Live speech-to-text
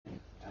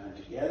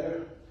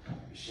together,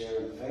 we share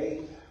in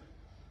faith,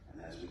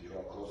 and as we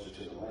draw closer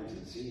to the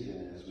Lenten season,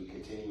 and as we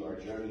continue our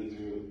journey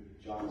through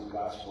John's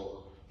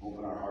Gospel,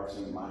 open our hearts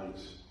and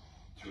minds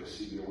to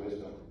receive your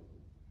wisdom,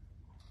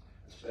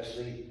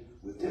 especially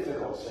with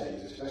difficult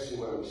things, especially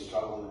where we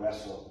struggle and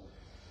wrestle.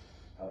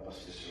 Help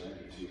us to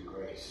surrender to your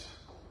grace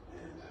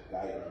and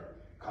guide our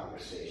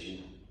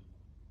conversation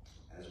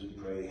as we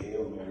pray,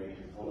 Hail Mary,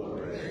 full of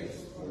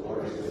grace, the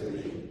Lord is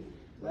with thee.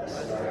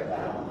 Blessed art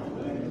thou among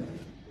women,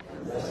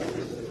 and blessed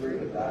is the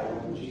fruit of thy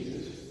womb,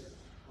 Jesus.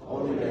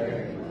 Holy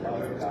Mary,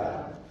 Mother of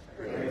God,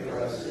 pray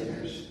for us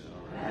sinners,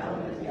 now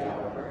and at the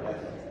hour of our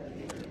death.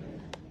 Amen.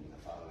 The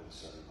Father, and the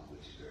Son, and the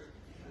Holy Spirit.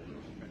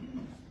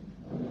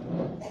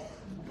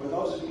 For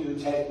those of you who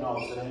take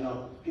notes, and I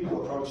know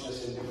people approach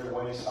this in different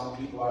ways. Some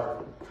people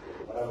are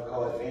what I would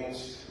call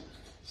advanced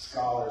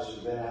scholars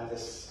who've been at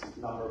this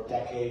number of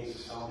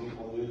decades. Some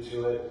people new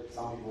to it.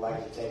 Some people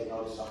like to take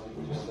notes. Some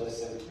people just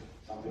listen.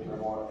 Some people are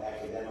more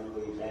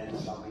academically bent.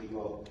 Some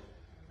people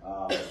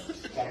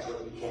catch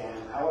what you can.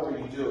 However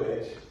you do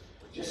it,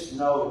 just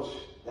note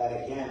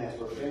that again, as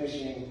we're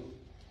finishing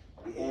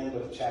the end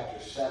of chapter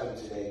 7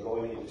 today,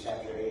 going into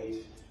chapter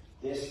 8,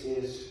 this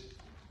is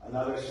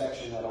another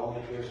section that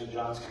only appears in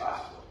John's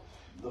Gospel.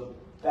 The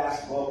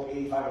vast bulk,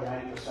 85 or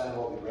 90% of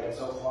what we've read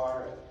so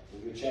far,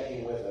 if you're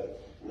checking with a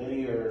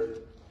linear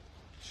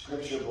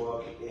scripture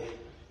book,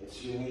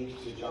 it's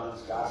unique to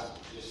John's Gospel.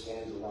 It just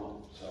stands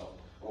alone. So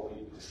what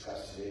we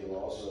discussed today will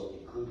also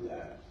include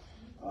that.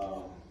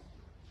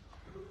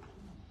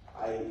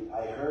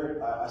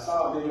 I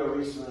saw a video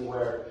recently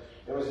where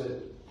there was a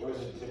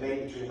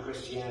debate between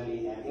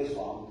Christianity and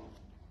Islam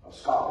of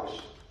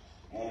scholars,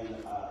 and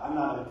I'm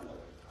not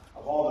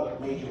of all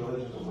the major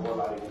religions of the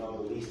world, I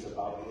know the least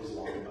about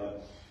Islam,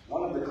 but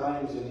one of the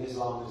claims in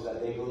Islam is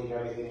that they believe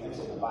everything that's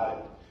in the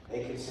Bible.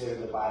 They consider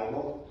the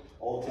Bible,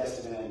 Old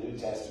Testament and New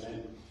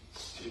Testament,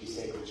 to be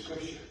sacred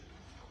scripture.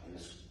 And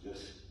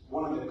this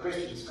one of the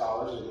Christian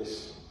scholars of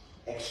this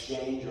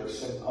exchange or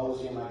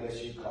symposium, I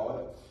guess you'd call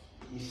it,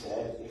 he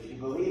said, if you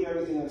believe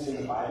everything that's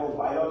in the Bible,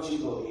 why don't you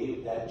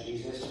believe that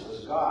Jesus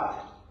was God?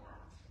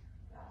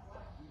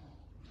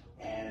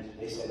 And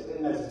they said,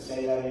 it doesn't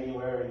say that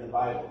anywhere in the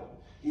Bible.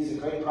 He's a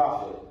great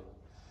prophet.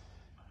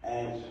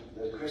 And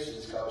the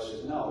Christian scholar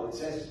said, no, it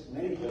says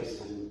many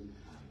places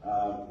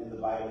in the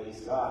Bible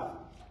he's God.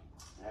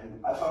 And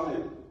I found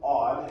it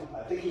odd.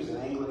 I think he was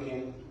an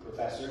Anglican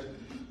professor,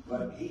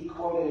 but he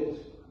quoted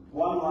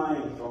one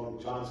line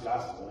from John's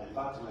Gospel, and I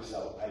thought to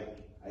myself,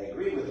 I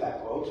agree with that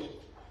quote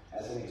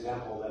as an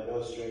example that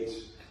illustrates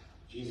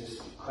Jesus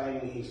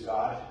claiming he's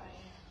God.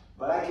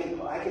 But I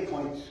could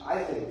point,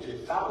 I think, to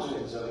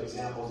thousands of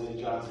examples in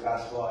John's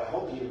Gospel. I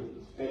hope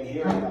you've been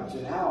hearing up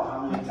to now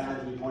how many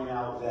times we point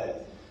out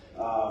that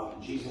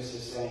Jesus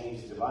is saying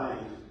he's divine.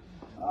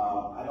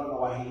 I don't know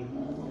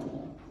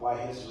why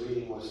his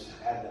reading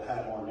had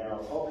a more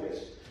narrow focus.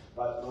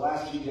 But the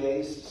last few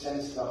days,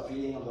 since the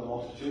feeding of the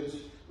multitudes,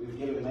 we've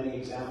given many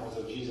examples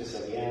of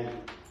Jesus again,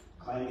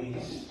 claiming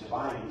he's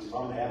divine, he's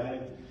from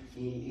heaven.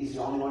 He's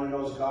the only one who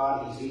knows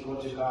God. He's equal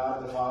to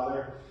God the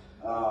Father.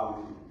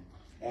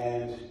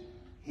 And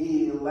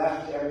he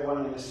left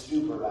everyone in a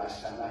stupor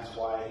last time. That's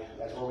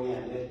where we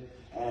ended.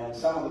 And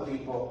some of the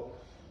people,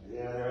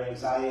 their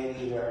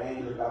anxiety, their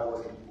anger got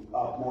working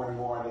up more and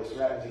more, and they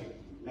threatened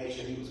to make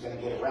sure he was going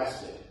to get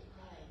arrested.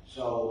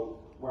 So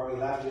where we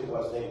left it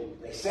was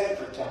they sent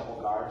for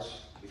temple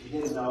guards. If you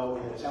didn't know,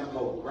 in the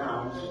temple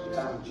grounds at the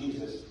time of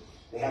Jesus,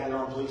 they had their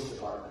own police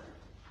department.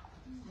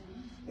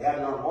 They had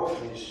their own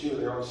orphanage too,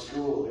 their own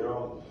school,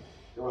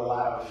 there were a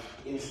lot of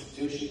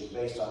institutions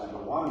based on it.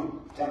 But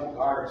one temple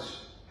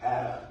guards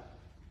had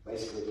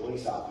basically a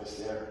police office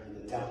there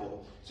in the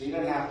temple. So you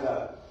didn't have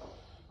to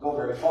go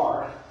very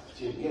far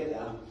to get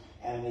them.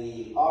 And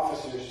the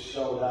officers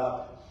showed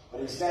up,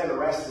 but instead of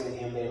arresting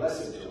him, they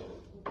listened to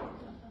him.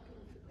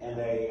 And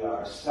they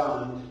are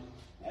stunned,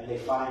 and they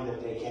find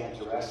that they can't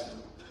arrest him.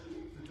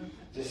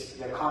 It's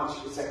a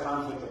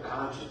conflict of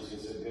conscience.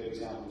 It's a good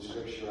example in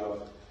Scripture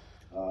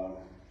of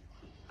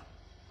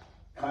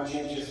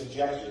conscientious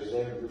objectors.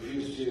 They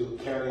refuse to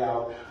carry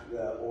out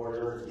the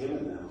order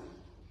given them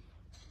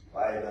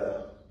by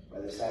the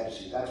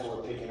Sadducees. That's what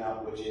we're picking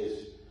up, which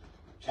is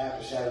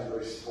chapter 7,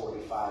 verse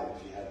 45,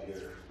 if you have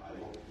your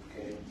Bible.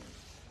 Okay.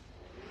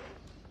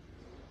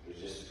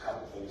 There's just a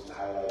couple things to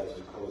highlight as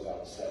we close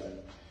out 7.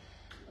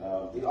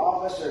 The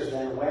officers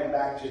then went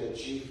back to the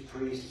chief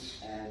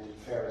priests and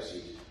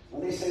Pharisees.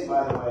 When they say,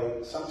 by the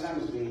way,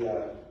 sometimes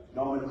the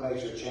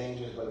nomenclature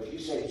changes, but if you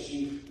say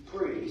chief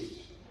priest,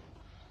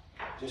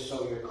 just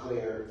so you're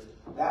clear,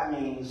 that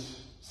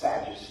means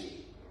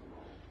Sadducee.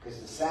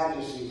 Because the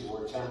Sadducees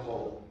were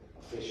temple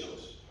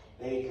officials.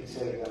 They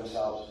considered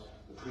themselves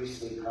the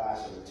priestly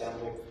class of the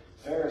temple.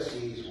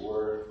 Pharisees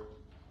were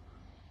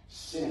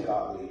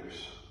synagogue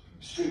leaders,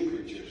 street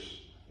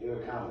preachers. They were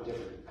kind of a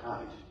different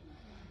kind.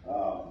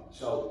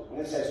 So when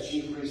it says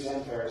chief priests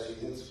and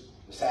Pharisees, it's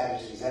the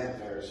Sadducees and the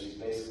Pharisees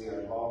basically are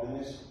involved in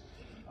this.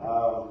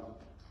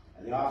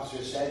 And the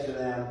officer said to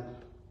them,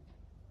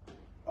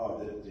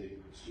 the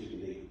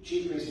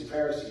chief priests and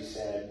Pharisees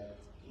said,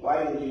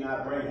 "Why did you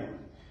not bring him?"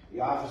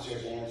 The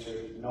officers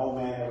answered, "No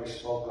man ever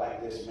spoke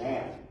like this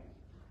man."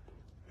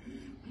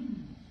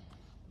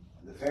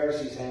 The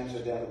Pharisees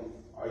answered them,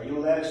 "Are you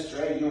led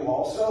astray, you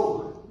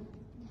also?"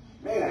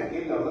 Man, I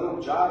gave you a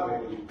little job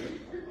and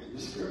you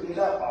screwed it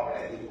up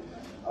already.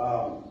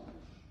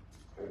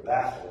 They're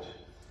baffled.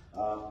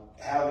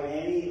 Have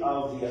any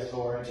of the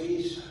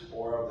authorities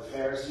or of the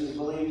Pharisees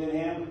believed in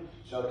him?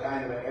 So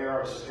kind of an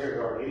air of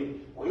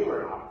superiority. We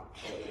were not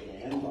taken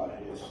in by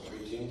his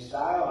preaching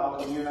style. How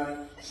come you're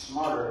not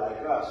smarter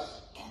like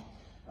us?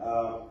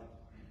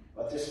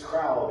 But this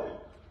crowd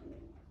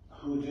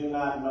who do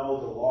not know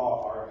the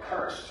law are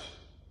accursed.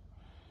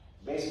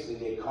 Basically,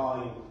 they're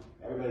calling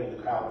everybody in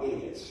the crowd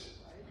idiots.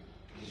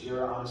 Because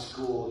you're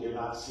unschooled, you're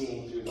not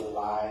seeing through the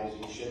lies.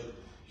 You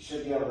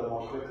should be able to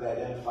more quickly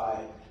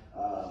identify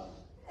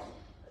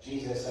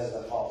Jesus as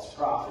a false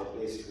prophet,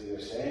 basically they're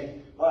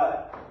saying.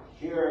 But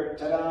here,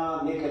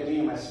 ta-da,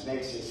 Nicodemus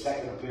makes his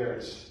second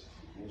appearance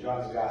in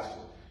John's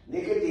Gospel.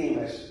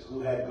 Nicodemus, who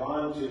had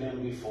gone to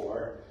him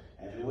before,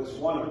 and who was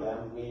one of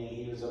them, meaning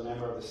he was a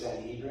member of the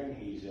Sanhedrin.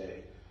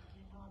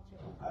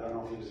 I don't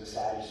know if he was a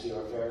Sadducee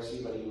or a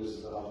Pharisee, but he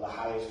was of the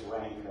highest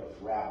rank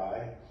of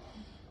rabbi.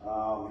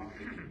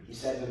 He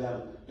said to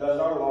them, "Does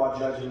our law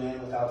judge a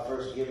man without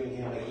first giving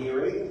him a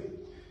hearing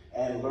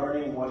and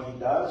learning what he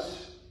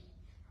does?"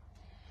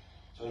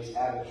 So he's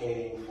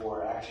advocating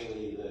for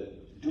actually the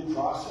due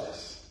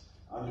process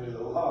under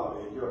the law.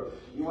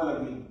 You want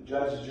to be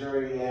judge,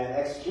 jury, and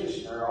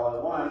executioner all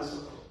at once,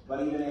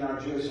 but even in our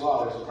Jewish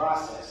law, there's a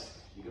process.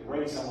 You can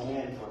bring someone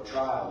in for a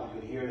trial. You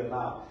can hear them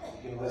out.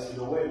 You can listen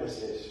to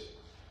witnesses.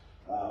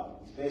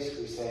 He's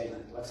basically saying,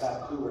 let's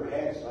have cooler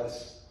heads.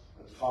 Let's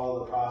follow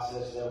the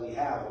process that we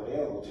have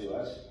available to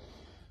us.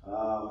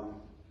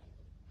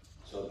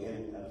 So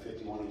again, in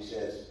 51 he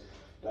says,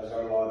 "Does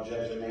our law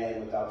judge a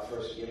man without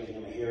first giving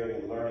him a hearing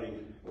and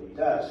learning what he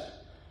does?"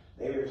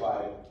 They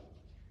replied,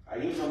 "Are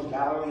you from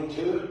Galilee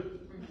too?"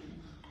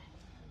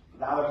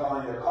 Now they're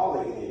calling their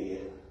colleague an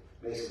idiot.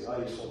 Basically, "Oh,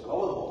 you're so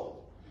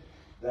gullible."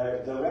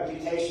 The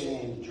reputation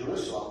in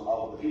Jerusalem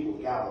of the people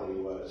of Galilee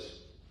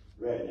was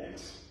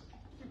rednecks.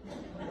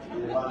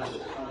 A bunch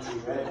of country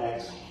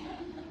rednecks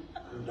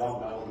who don't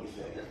know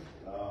anything.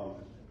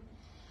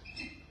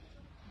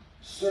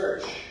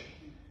 Search,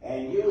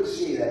 and you would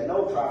see that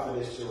no prophet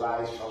is to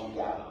rise from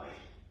Galilee.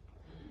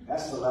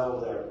 That's the level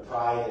of their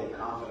pride and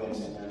confidence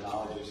in their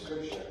knowledge of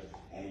Scripture.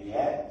 And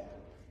yet,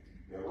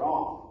 they're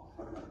wrong.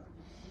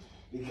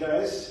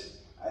 Because,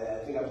 I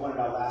think I pointed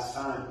out last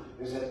time,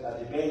 there's a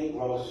debate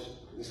rose,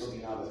 this will be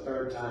now the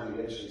third time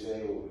eventually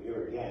today we'll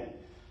hear it again.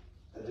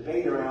 A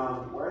debate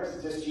around, where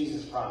is this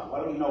Jesus from?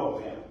 What do we know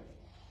of him?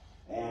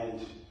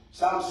 And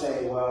some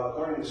say, well,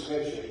 according to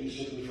Scripture, he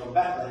should be from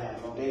Bethlehem,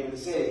 from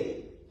David's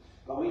city.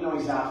 But we know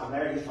he's not from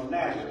there, he's from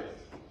Nazareth.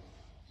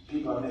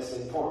 People are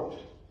misinformed.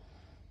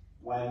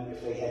 When,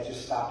 if they had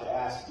just stopped to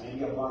ask,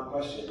 maybe a blunt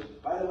question,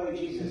 by the way,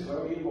 Jesus, where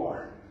were you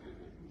born?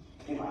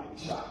 They might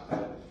be shocked.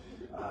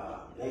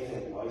 But they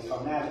think, well, he's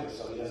from Nazareth,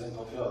 so he doesn't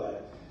fulfill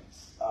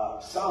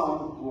that.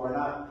 Some who are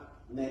not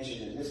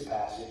mentioned in this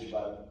passage,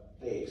 but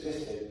they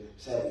existed,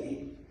 said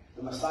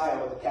the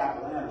Messiah with the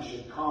capital M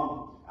should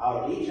come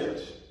out of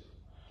Egypt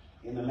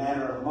in the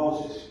manner of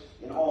Moses.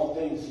 In all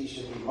things he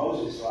should be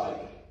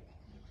Moses-like.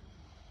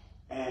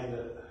 And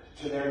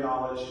to their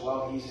knowledge,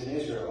 well, he's an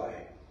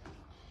Israelite.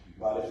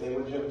 But if they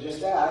would have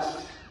just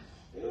asked,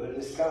 they would have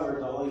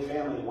discovered the Holy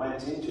Family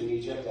went into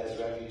Egypt as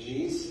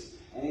refugees,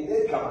 and he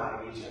did come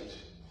out of Egypt.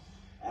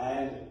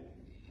 And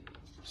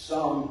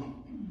some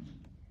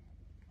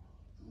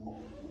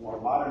more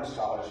modern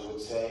scholars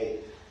would say,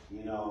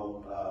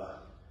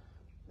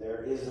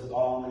 there is a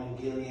balm in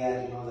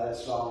Gilead, that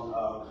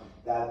song,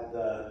 that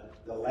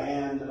the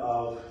land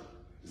of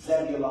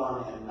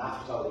Zebulun and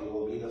Naphtali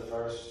will be the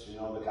first to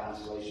know the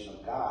consolation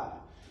of God.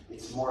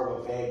 It's more of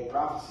a vague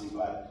prophecy,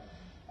 but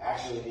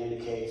actually it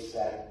indicates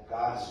that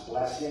God's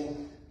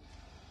blessing,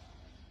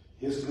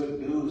 his good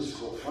news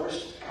will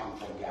first come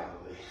from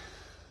Galilee.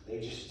 They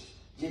just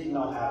didn't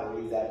know how to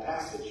read that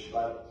passage,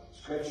 but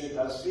Scripture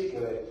does speak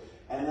of it.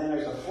 And then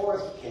there's a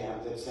fourth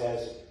camp that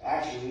says,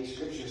 actually,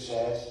 Scripture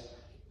says,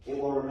 it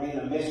will remain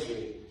a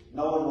mystery.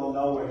 No one will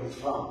know where he's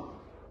from.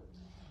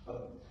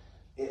 But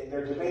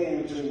they're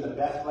debating between the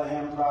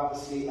Bethlehem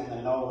prophecy and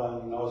the no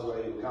one knows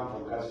where he would come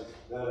from, because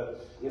the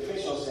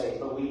officials say,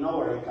 but we know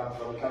where he comes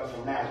from. He comes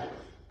from Nazareth.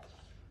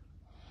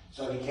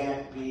 So he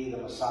can't be the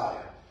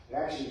Messiah.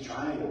 They're actually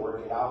trying to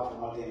work it out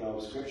from what they know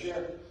of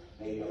Scripture.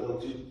 Maybe a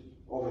little too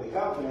overly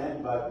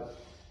confident,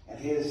 and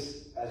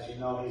his, as you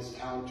know, his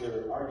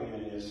counter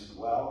argument is,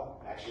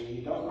 well, actually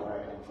you don't know where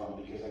I come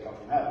from because I come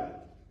from heaven.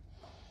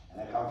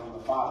 And I come from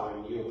the Father,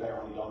 and you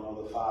apparently don't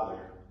know the Father.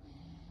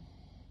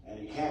 And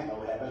you can't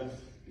know heaven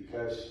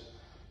because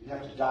you'd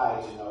have to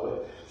die to know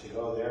it, to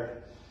go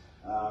there.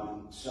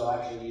 So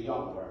actually you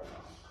don't know where I'm from.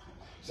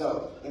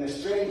 So, in a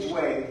strange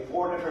way,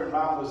 4 different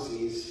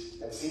prophecies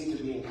that seem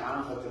to be in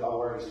conflict about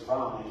where he's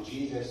from, and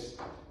Jesus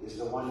is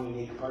the one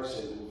unique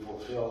person who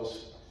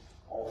fulfills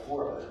all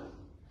 4 of them.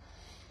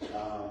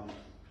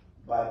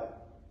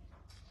 But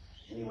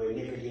anyway,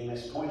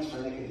 Nicodemus, points for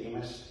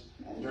Nicodemus,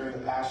 and during the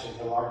Passion,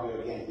 he'll argue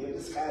again, give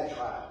this guy a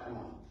trial, come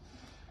on.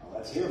 Well,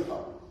 let's hear from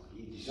him.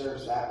 He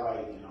deserves that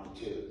right,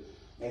 to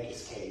make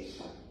his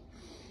case.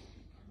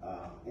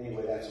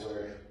 Anyway, that's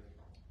where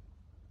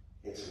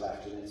it's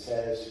left. And it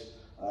says,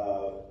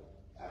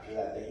 after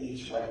that, they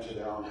each went to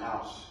their own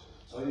house.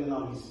 So even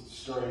though he's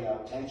stirring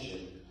up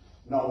tension,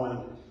 no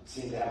one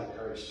seemed to have the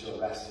courage to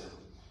arrest him.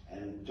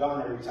 And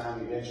John, every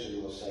time,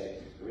 eventually will say,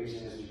 the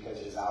reason is because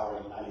his hour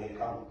has not yet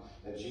come,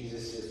 that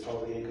Jesus is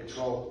totally in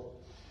control.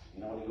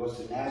 When he goes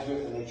to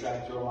Nazareth and they try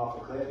to throw him off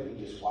a cliff,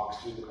 he just walks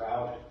through the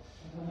crowd,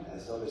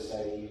 as though to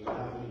say, you don't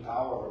have any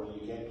power over me,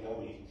 you can't kill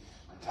me.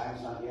 My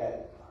time's not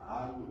yet.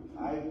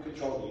 I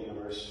control the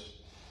universe.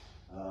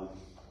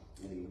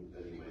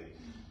 Anyway,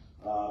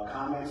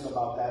 comments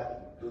about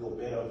that little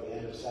bit of the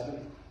end of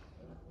 7?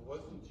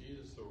 Wasn't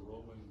Jesus a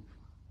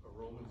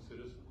Roman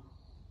citizen?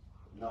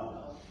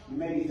 No. You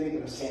may be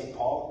thinking of St.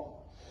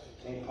 Paul.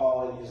 St.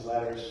 Paul, in his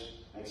letters,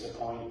 makes a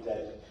point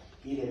that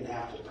he didn't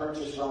have to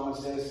purchase Roman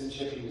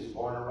citizenship. He was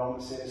born a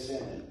Roman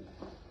citizen, and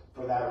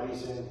for that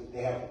reason,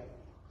 they have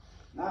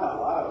not a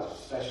lot of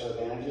special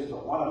advantages,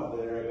 but one of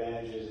their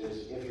advantages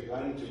is if you're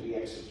going to be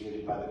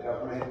executed by the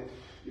government,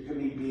 you can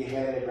be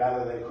beheaded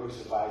rather than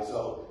crucified.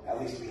 So at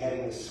least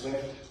beheading is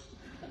swift,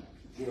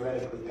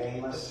 theoretically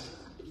painless.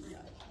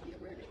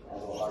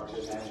 Although hard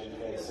to imagine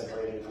getting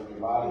separated from your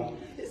body.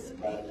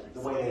 But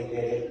the way they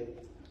did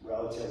it,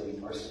 relatively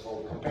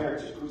merciful compared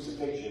to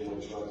crucifixion,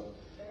 which was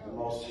the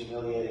most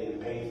humiliating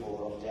and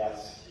painful of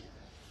deaths.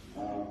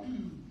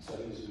 So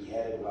he was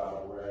beheaded,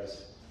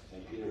 whereas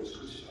St. Peter was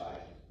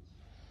crucified.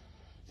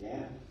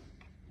 Dan?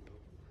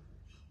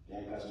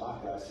 Dan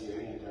Kazmaka, I see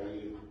your hand.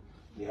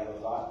 Do you have a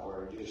thought, or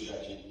are you just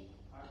stretching?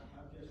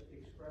 I'm just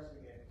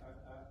expressing a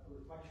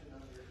reflection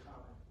of your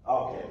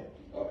comment.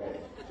 Okay.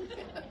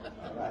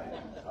 All right.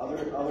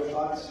 Other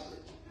thoughts?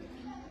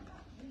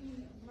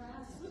 The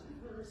last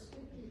verse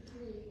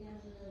 53 and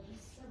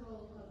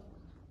several of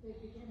the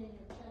beginning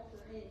of chapter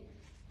 8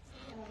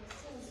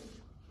 says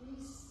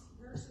these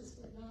verses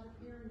did not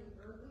appear in the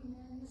early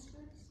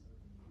manuscripts.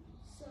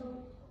 So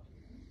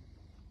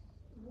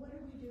what do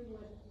we do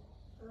with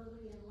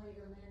early and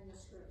later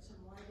manuscripts, and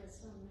why does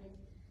some make?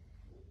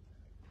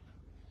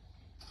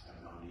 I have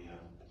no idea.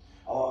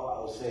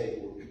 I'll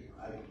say,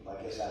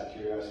 I guess out of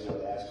curiosity,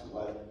 I'll ask,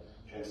 what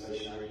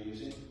translation are you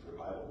using for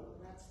Bible?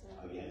 That's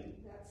Again?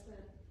 That's the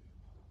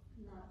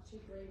not too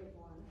great of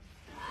one.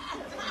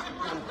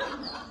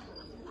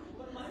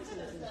 But mine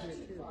says that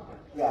too far.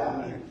 Yeah,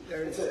 I mean,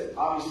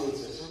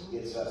 obviously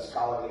it's a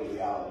scholarly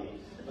reality,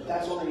 but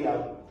that's only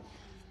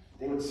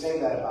they would say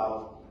that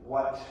about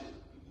what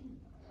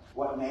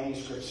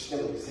manuscripts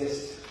still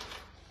exist.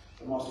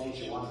 The most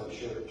ancient ones, I'm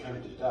sure,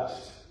 turned to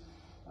dust.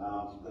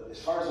 But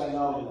as far as I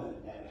know,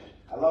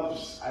 I love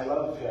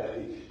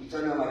you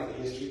turn on like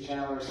the History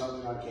Channel or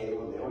something on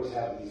cable, and they always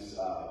have these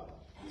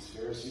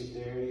conspiracy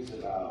theories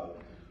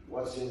about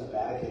what's in the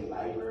Vatican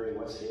Library,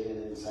 what's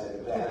hidden inside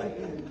the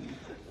Vatican,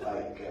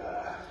 like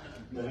Da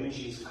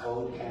Vinci's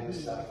Code kind of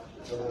stuff.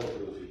 It's a little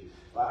goofy.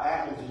 But I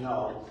happen to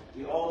know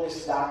the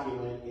oldest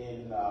document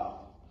in the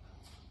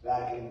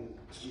Vatican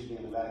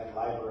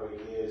Library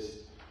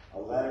is a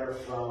letter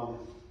from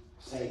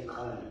St.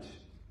 Clement,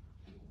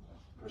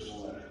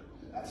 personal letter.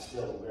 That's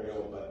still very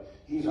old, but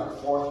he's our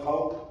 4th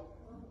Pope.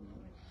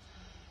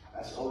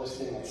 That's the oldest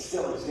thing that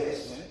still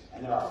exists.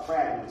 And there are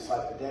fragments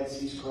like the Dead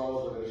Sea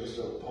Scrolls, where there's just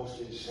little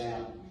postage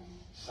stamp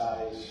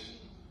size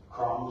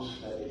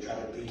crumbs that they try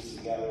to piece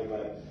together,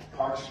 but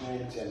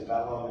parchment and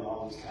vellum and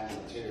all these kind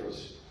of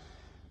materials,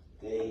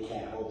 they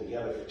can't hold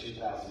together for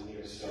 2,000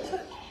 years. So,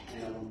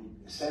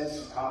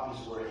 since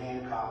copies were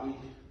hand copied,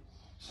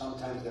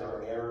 sometimes there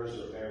are errors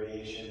or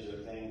variations or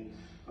things.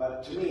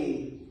 But to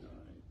me,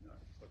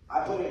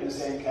 I put it in the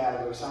same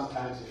category.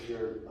 Sometimes if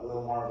you're a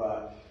little more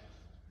of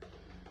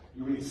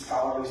you read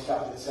scholarly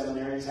stuff that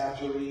seminaries have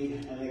to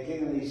read, and they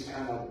give them these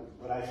kind of,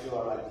 what I feel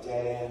are like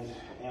dead-end,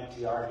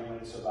 empty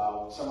arguments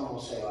about, someone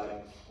will say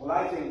like, well,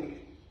 I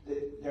think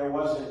that there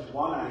wasn't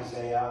one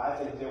Isaiah, I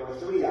think there were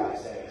 3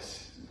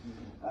 Isaiahs.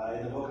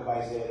 In the book of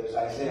Isaiah, there's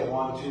Isaiah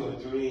 1, 2,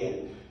 and 3,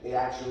 and it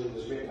actually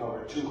was written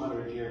over a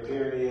 200-year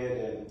period,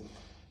 and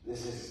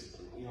this is,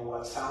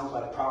 what sounds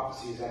like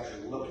prophecy is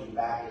actually looking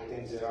back at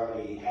things that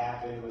already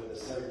happened with a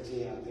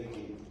certainty, and I'm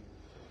thinking,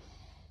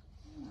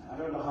 I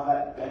don't know how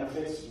that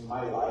benefits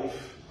my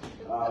life.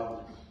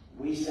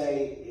 We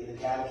say in the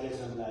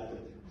Catechism that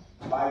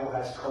the Bible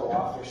has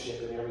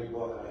co-authorship in every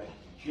book,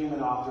 a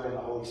human author and the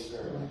Holy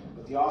Spirit.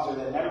 But the author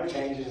that never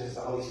changes is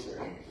the Holy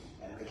Spirit.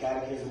 And the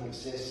Catechism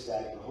insists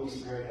that the Holy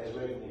Spirit has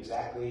written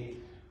exactly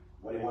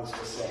what he wants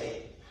to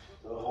say.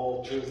 The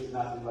whole truth,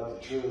 nothing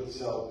but the truth.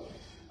 So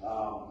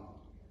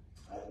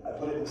I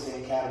put it in the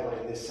same category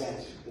in this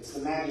sense. It's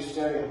the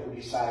magisterium who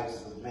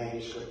decides the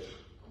manuscript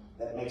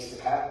that makes the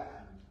cut.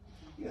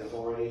 The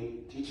authority,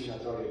 teaching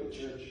authority of the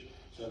church.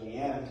 So in the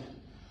end,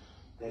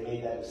 they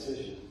made that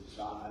decision.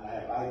 So, and I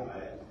abide by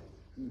it.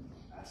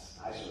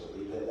 I sort of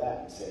leave it at that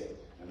and say,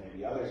 There may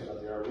be others,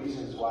 but there are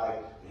reasons why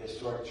the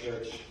historic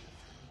church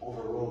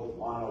overruled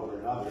one over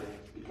another,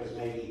 because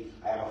maybe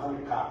I have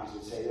 100 copies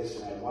that say this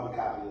and I have one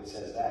copy that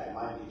says that. It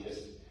might be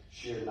just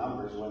sheer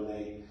numbers when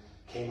they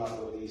came up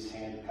with these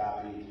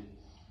hand-copied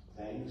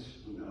things.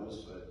 Who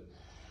knows? But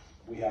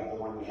we have the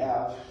one we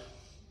have.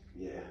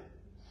 Yeah.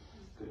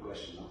 Good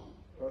question, though.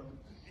 Well,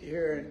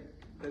 here in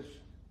this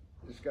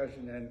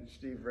discussion, and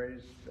Steve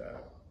raised a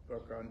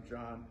book on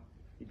John,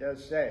 he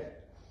does say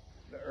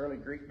the early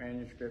Greek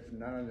manuscripts,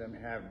 none of them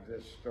have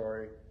this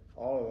story.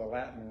 All of the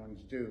Latin ones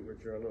do,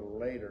 which are a little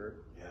later.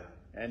 Yeah.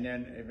 And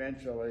then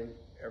eventually,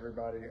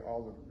 everybody,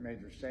 all the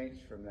major saints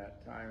from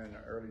that time and the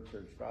early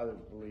church fathers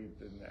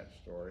believed in that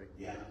story.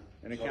 Yeah.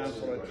 And the So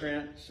Council of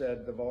Trent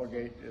said the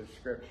Vulgate is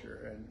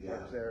scripture, and Yeah.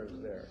 what's there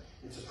is there.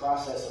 It's a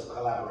process of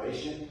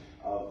collaboration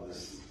of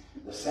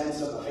the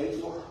sense of the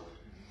faithful,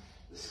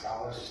 the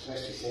scholars,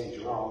 especially St.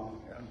 Jerome,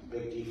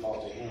 big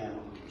default to him,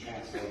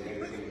 translating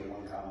everything into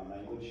one common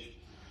language.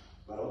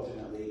 But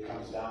ultimately, it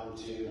comes down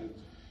to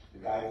the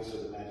guidance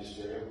of the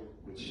magisterium,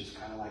 which is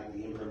kind of like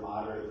the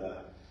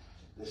imprimatur,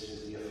 this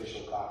is the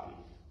official copy.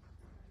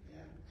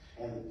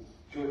 Yeah. And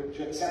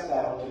to accept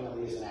that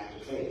ultimately is an act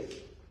of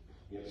faith.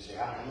 You have to say,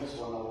 how come this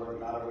one over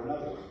not over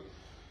another one?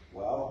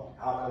 Well,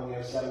 how come we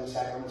have 7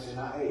 sacraments and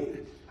not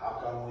 8? How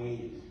come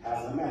we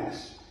have the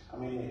Mass? I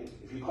mean,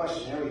 if you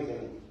question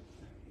everything,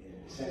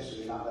 essentially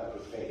you're not left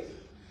with faith.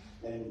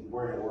 Then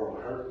we're in a world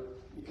of hurt,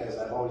 because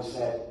I've always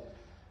said,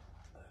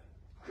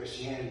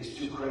 Christianity is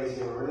too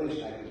crazy of a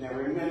religion. I could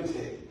never invent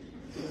it.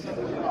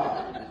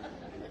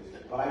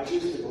 But I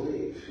choose to believe,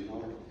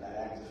 that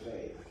act of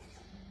faith.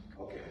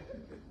 Okay.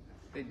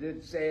 They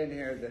did say in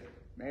here that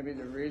maybe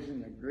the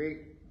reason the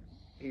Greek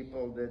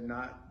people did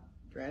not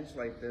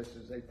translate this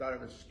is they thought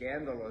it was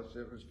scandalous.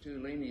 It was too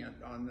lenient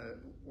on the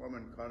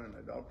woman caught in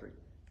adultery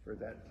for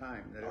that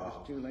time, that it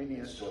was too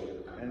lenient,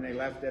 and they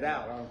left it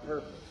out on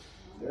purpose.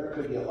 There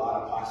could be a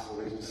lot of possible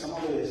reasons. Some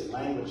of it is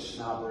language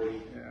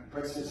snobbery. Yeah.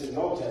 For instance, in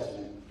the Old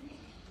Testament,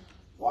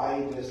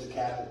 why does the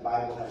Catholic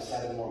Bible have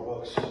 7 more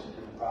books than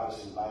the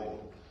Protestant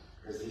Bible?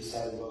 Because these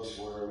 7 books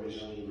were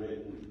originally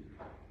written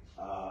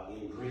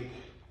in Greek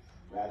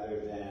rather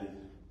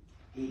than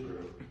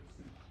Hebrew.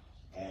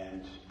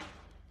 And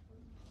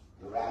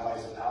the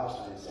rabbis of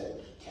Palestine said,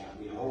 it can't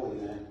be holy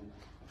then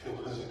if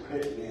it wasn't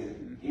written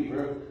in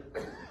Hebrew.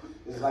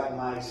 It's like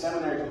my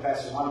seminary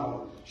professor, one of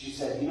them, she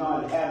said, in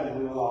heaven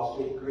we will all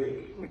speak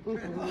Greek. We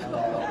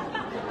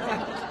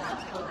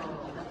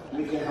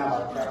can have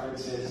our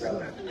preferences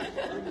of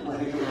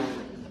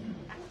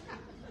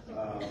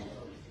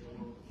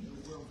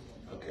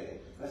okay,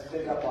 let's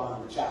pick up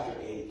on chapter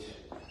 8.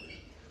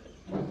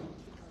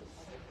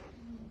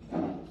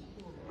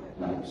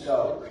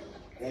 So,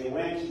 they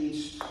went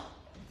each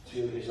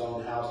to his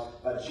own house,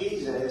 but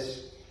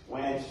Jesus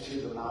went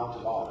to the Mount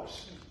of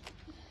Olives.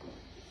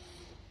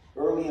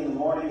 Early in the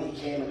morning, he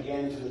came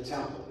again to the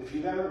temple. If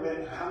you've ever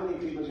been, how many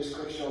people, just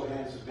quick show of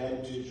hands, have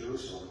been to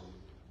Jerusalem?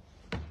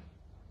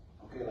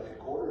 Okay, like a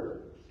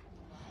quarter.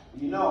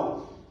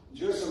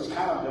 Jerusalem is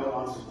kind of built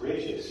on some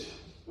ridges,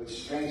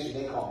 which strangely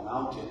they call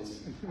mountains.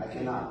 I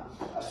cannot.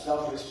 A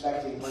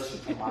self-respecting person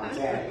from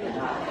Montana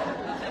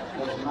cannot.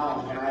 There's a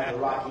mountain, and I have the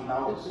Rocky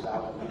Mountains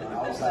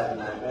outside of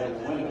my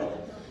bedroom window.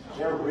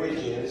 They're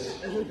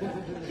ridges,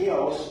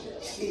 hills,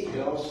 steep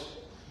hills,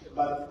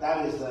 but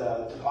that is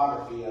the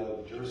topography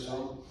of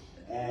Jerusalem.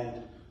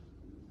 And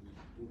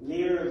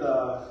near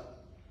the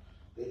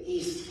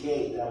east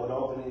gate that would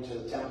open into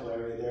the temple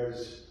area,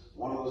 there's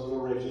one of those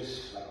little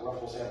ridges, like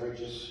Ruffles have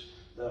ridges.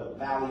 The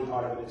valley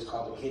part of it is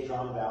called the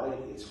Kidron Valley.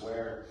 It's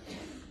where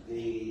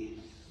the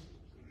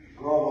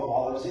Grove of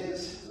Olives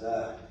is,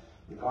 the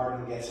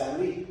Garden of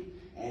Gethsemane.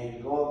 And you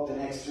go up the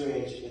next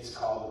ridge, it's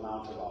called the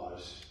Mount of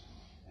Olives.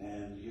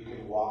 And you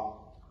can walk,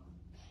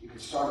 you can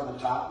start on the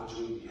top, which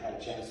we had a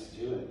chance to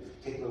do, and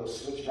take a little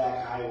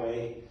switchback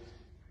highway.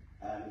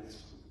 And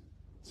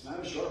it's not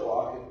a short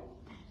walk,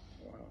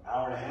 an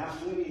hour and a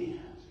half maybe.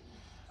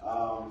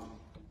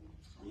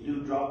 You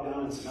do drop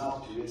down in some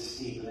altitude, it's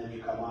steep, and then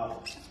you come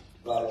up.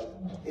 But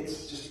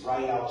it's just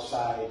right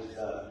outside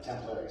the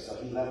temple area. So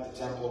he left the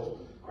temple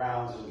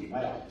grounds and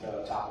went up to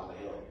the top of the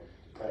hill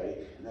to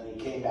pray. And then he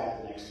came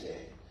back the next day,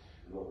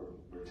 is what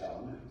we're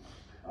telling him.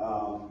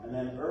 And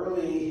then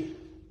early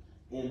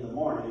in the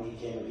morning, he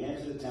came again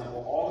to the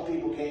temple. All the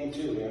people came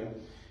to him,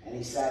 and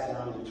he sat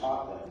down and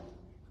taught them.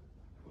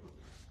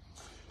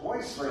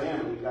 Points for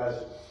him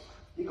because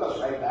he goes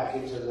right back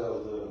into the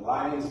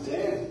lion's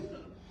den.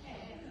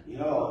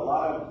 A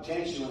lot of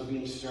tension was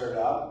being stirred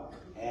up,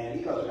 and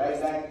he goes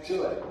right back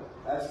to it.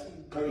 That's a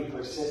pretty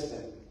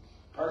persistent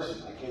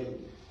person. I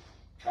can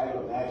try to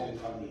imagine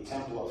from the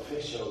temple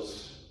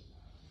officials'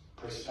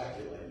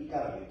 perspective, like, you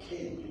gotta be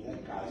kidding me,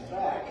 that guy's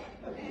back.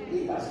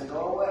 He doesn't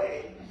go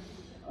away.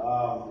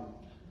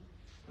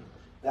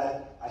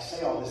 I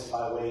say all this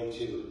by way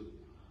to,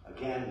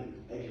 again,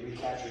 maybe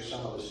recapture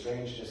some of the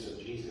strangeness of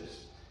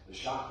Jesus, the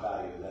shock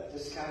value that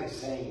this guy is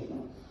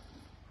saying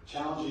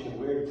challenging and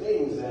weird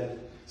things that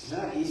it's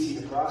not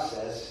easy to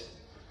process.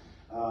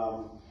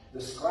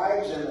 The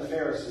scribes and the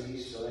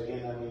Pharisees, so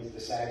again that means the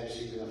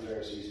Sadducees and the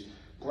Pharisees,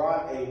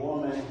 brought a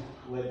woman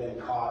who had been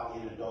caught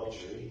in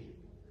adultery,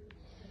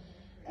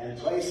 and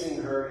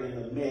placing her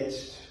in the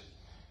midst,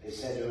 they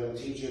said to him,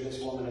 "Teacher, this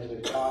woman has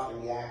been caught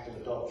in the act of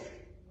adultery.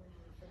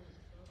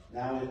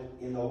 Now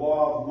in the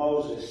law of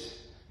Moses,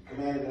 he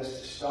commanded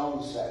us to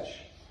stone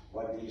such.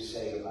 What do you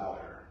say about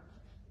her?"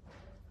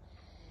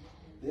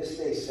 This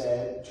they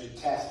said to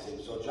test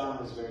him. So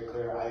John is very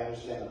clear. I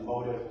understand the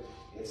motive.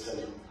 It's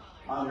an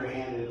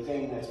underhanded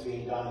thing that's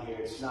being done here.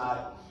 It's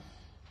not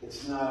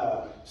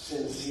a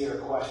sincere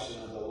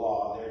question of the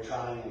law. They're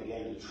trying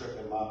again to trip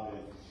him up.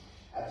 And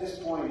at this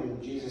point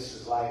in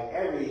Jesus' life,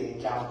 every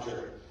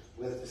encounter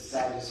with the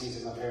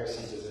Sadducees and the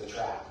Pharisees is a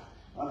trap.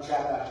 One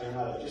trap after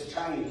another, just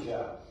trying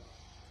to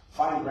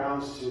find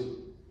grounds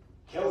to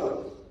kill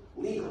them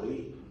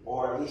legally,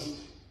 or at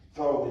least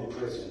throw them in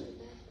prison,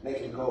 make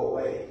him go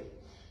away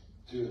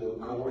through the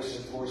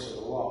coercive force of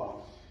the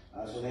law.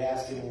 So they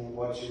asked him,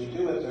 "What should we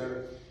do with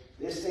her?"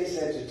 This they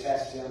said to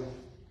test him,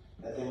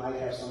 that they might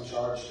have some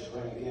charge to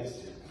bring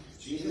against him.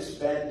 Jesus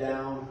bent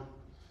down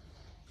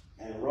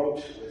and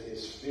wrote with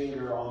his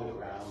finger on the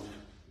ground.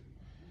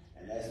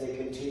 And as they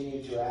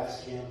continued to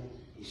ask him,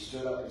 he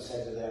stood up and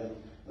said to them,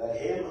 "Let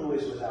him who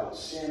is without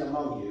sin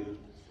among you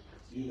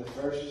be the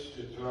first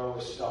to throw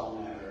a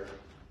stone at her."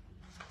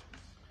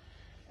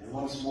 And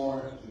once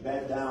more he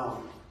bent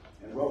down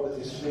and wrote with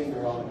his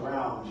finger on the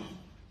ground.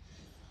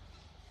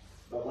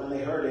 But when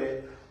they heard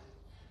it,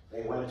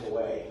 they went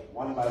away,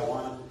 one by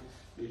one,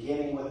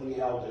 beginning with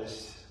the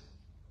eldest.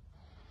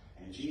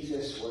 And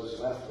Jesus was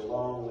left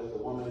alone with the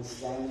woman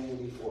standing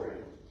before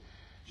him.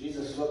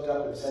 Jesus looked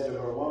up and said to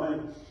her,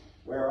 "Woman,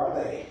 where are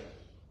they?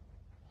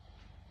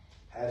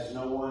 Has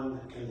no one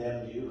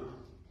condemned you?"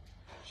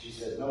 She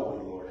said, "No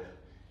one, Lord."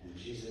 And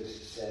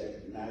Jesus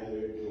said,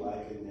 "Neither do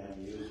I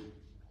condemn you.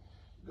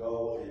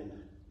 Go and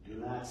do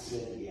not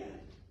sin again."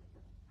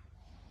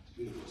 It's a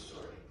beautiful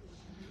story.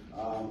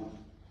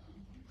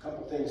 A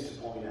couple things to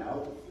point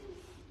out,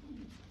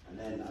 and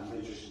then I'm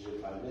interested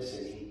if I miss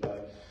any.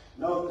 But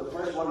note, the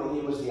first one to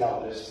leave was the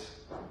eldest.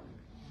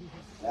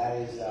 That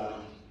is,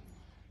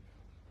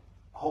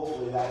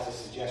 hopefully that's a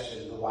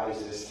suggestion of the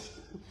wisest.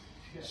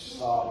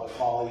 Saw the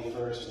folly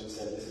first and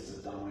said, "This is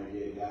a dumb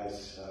idea,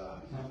 guys.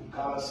 You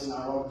caught us in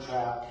our own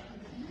trap.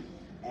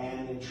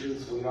 And in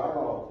truth, we are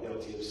all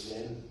guilty of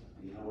sin.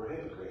 You know, we're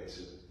hypocrites.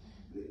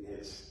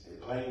 It's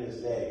plain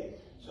as day."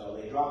 So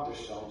they dropped their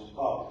stones.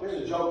 Oh,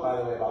 there's a joke, by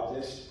the way, about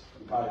this.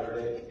 You probably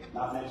heard it.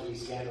 Not meant to be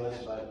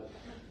scandalous, but,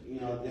 you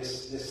know,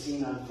 this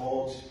scene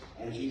unfolds,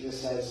 and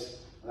Jesus says,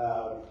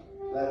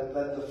 let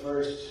the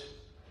first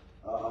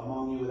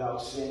among you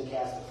without sin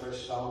cast the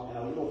first stone, and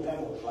a little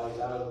pebble flies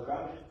out of the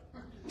crowd.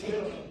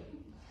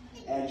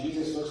 And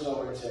Jesus looks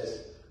over and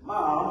says,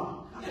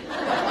 "Mom."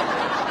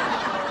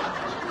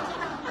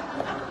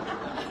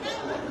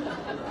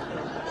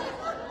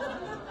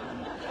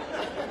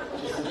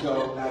 Just a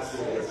joke, not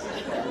serious.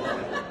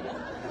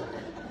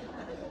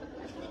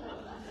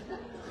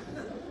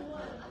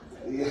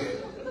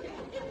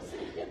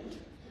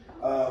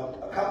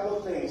 A couple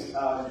of things. You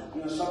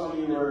know, some of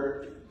you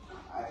were,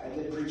 I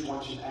did preach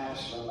once in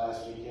Ashland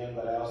last weekend,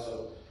 but I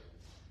also,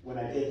 when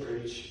I did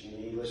preach in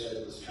English,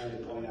 I was trying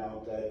to point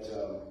out that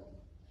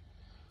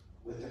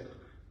with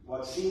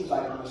what seems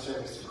like on the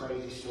surface a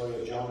crazy story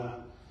of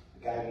Jonah,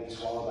 the guy being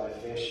swallowed by a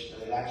fish,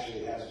 but it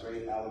actually has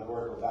great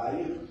allegorical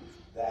value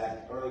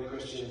that early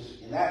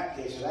Christians, in that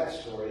case of that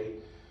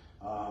story,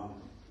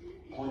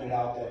 pointed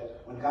out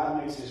that when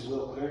God makes his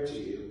will clear to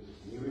you,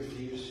 and you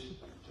refuse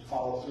to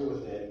follow through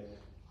with it,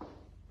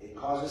 it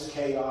causes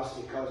chaos,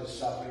 it causes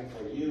suffering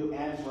for you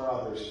and for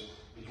others,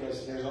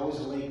 because there's always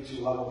a link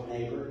to love of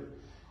neighbor.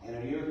 And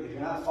if you're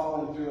not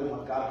following through in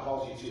what God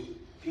calls you to,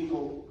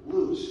 people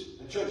lose.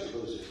 The church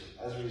loses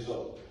as a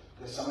result.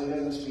 Because somebody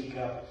doesn't speak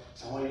up,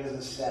 somebody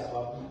doesn't step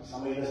up,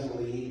 somebody doesn't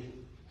lead.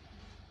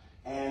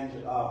 And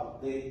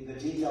the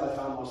detail I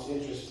found most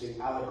interesting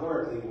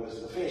allegorically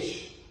was the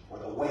fish, or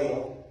the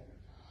whale.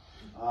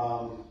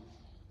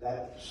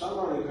 That some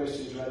early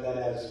Christians read that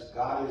as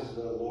God is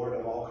the Lord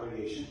of all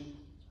creation.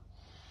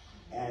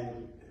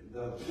 And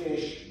the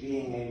fish,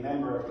 being a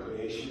member of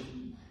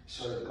creation,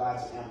 sort of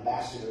God's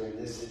ambassador in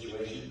this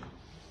situation,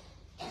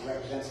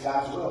 represents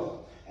God's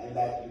will, and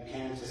that you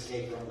can't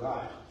escape from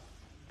God.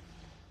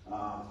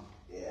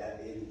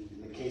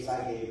 In the case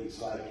I gave,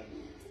 it's like,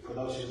 for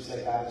those who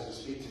say God doesn't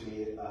speak to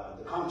me,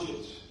 the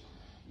conscience.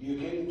 You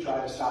can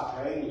try to stop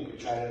praying, you can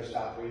try to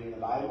stop reading the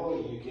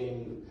Bible, you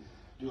can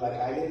do like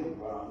I did,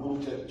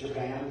 move to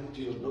Japan,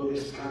 to a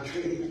Buddhist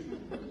country.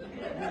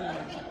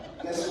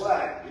 Guess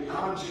what? Your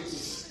conscience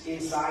is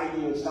inside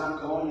you, it's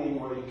not going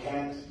anywhere, you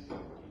can't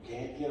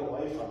get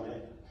away from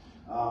it.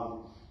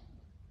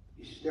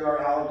 There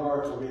are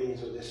allegorical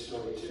readings of this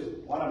story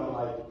too. One of them,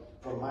 like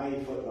from my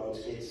footnotes,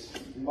 it's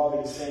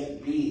involving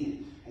Saint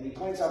Bede. And he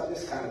points out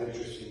this kind of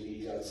interesting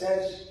detail. It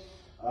says,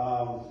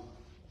 from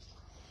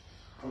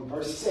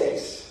verse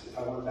 6, if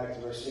I went back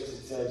to verse 6,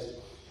 it says,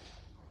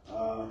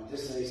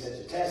 This thing he said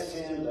to test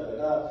him, da da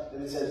da.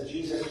 Then it says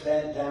Jesus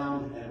bent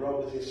down and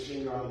wrote with his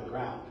finger on the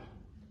ground.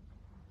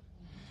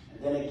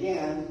 And then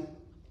again,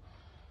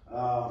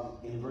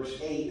 in verse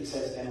 8, it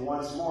says, and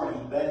once more he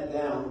bent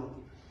down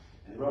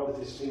and wrote with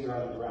his finger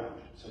on the ground.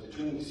 So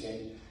between the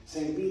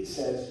St. Bede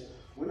says,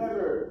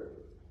 whenever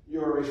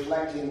you're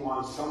reflecting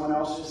on someone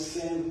else's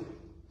sin,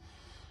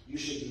 you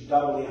should be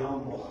doubly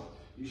humble.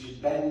 You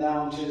should bend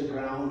down to the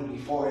ground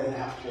before and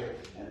after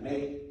and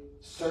make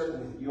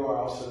certain you are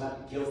also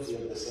not guilty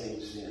of the same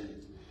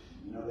sin.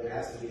 You know, there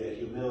has to be a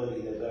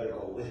humility that better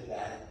go with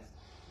that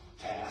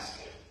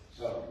task.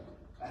 So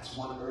that's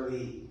one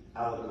early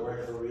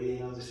allegorical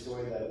reading of the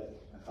story that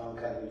I found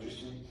kind of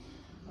interesting.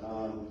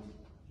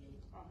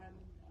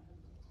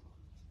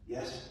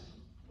 Yes?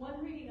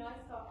 One reading I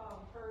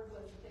heard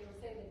was that they were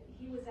saying that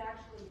he was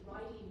actually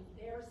writing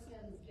their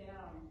sins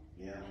down.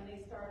 Yeah. And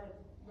they started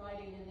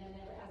writing, and then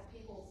as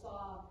people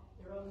saw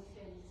their own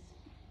sins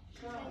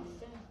shown,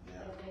 Yeah.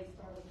 that they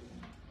started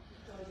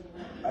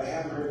writing. I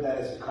have heard that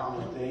as a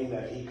common thing,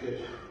 that he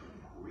could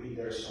read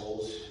their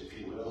souls, if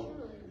you will,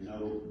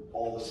 know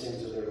all the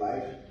sins of their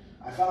life.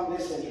 I found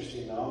this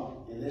interesting,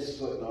 though, in this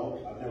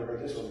footnote. I've never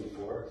heard this one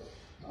before.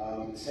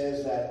 It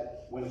says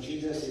that when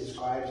Jesus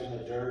inscribes in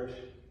the dirt,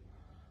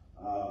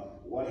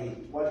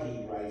 what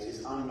he writes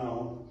is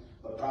unknown,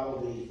 but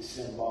probably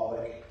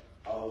symbolic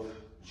of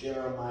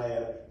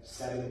Jeremiah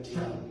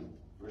 17,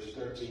 verse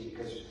 13,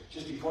 because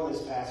just before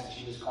this passage,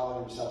 he was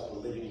calling himself the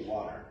living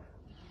water.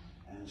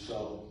 And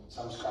so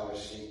some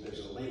scholars think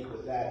there's a link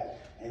with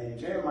that. And in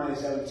Jeremiah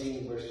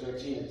 17, verse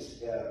 13,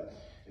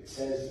 it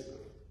says,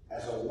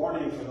 as a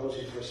warning for those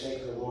who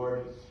forsake the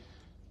Lord,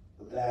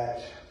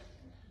 that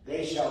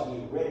they shall be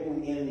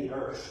written in the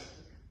earth.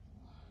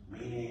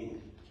 Meaning,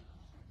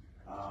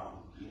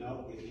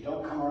 if you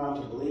don't come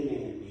around to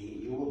believing in me,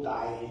 you will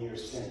die in your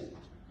sin.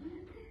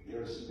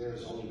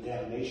 There's only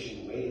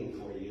damnation waiting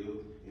for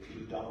you if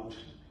you don't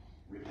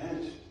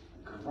repent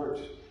and convert.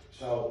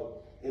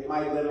 So it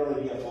might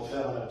literally be a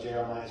fulfillment of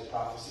Jeremiah's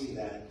prophecy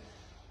that,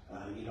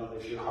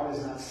 if your heart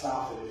is not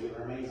softened, if it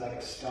remains like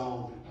a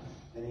stone,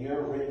 then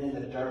you're written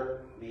in the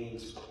dirt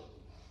means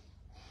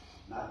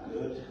not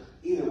good.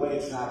 Either way,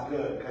 it's not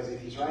good, because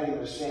if he's writing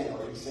their sin,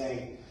 or if he's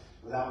saying,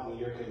 without me,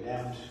 you're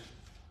condemned,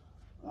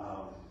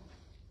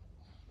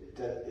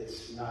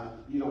 it's not,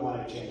 you don't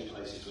want to change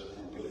places with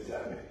him, put it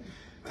that way.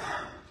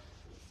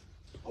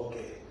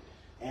 Okay.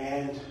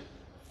 And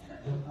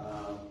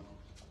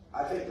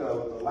I think the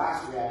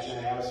last reaction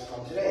I have is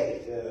from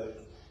today.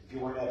 If you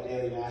weren't at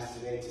daily mass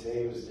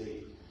today was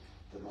the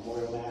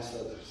memorial mass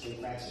of St.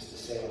 Francis de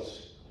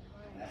Sales.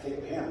 And I think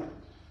of him.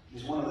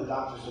 He's one of the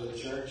doctors of the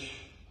church.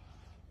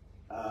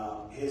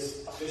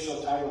 His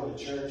official title in the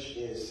church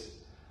is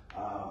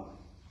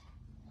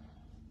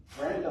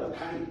Friend of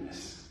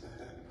Kindness.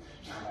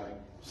 I'm like,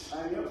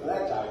 sign me up for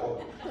that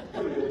title.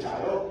 Pretty good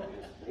title.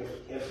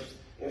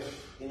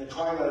 If in the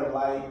twilight of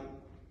light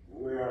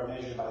we are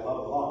measured by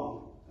love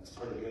alone, that's a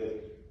pretty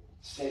good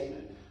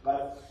statement.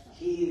 But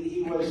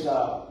he was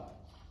a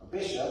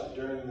bishop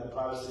during the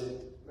Protestant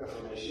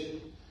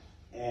Reformation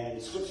and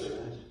in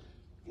Switzerland,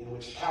 in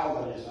which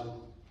Calvinism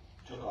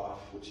took off,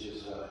 which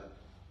is a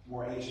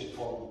more ancient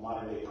form of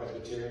modern-day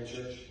Presbyterian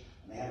church.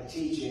 And they have a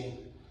teaching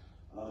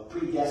of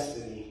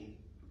predestiny,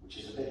 which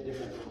is a bit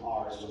different from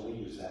ours when we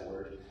use that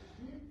word.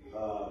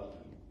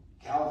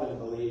 Calvin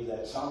believed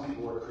that some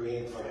people were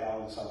created for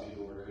hell and some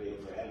people were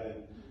created for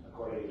heaven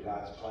according to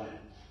God's plan.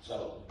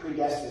 So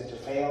predestined to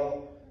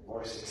fail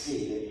or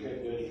succeed, and you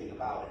couldn't do anything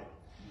about it.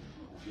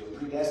 If you were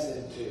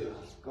predestined to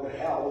go to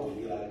hell,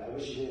 you'd be like, I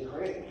wish you didn't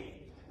create me.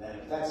 Then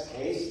if that's the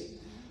case,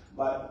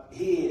 but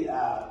he,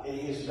 in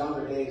his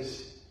younger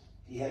days,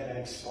 he had been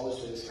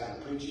exposed to this kind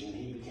of preaching, and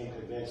he became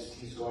convinced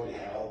he's going to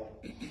hell.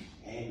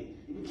 And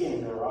he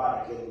became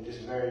neurotic and just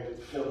very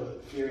filled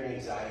with fear and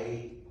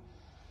anxiety.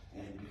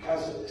 And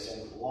because of this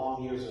and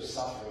long years of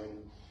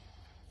suffering,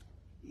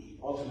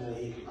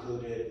 ultimately he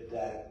concluded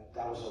that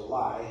that was a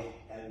lie,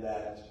 and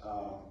that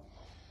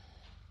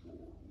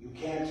you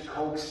can't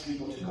coax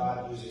people to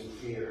God using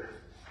fear,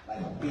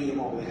 like beat them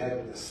over the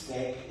head with a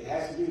stake. It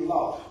has to be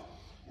love.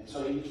 And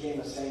so he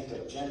became a saint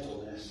of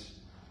gentleness.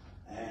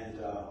 And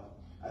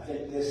I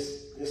think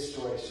this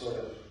story sort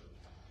of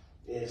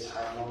is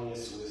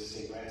harmonious with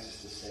St.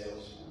 Francis de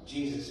Sales.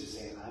 Jesus is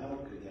saying, I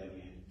don't condemn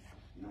you.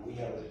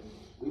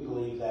 We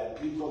believe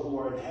that people who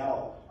are in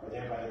hell are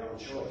there by their own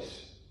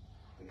choice.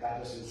 That God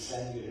doesn't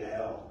send you to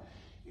hell.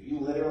 If you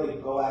literally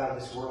go out of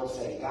this world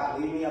saying,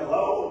 God, leave me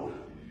alone,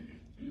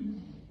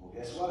 well,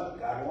 guess what?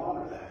 God will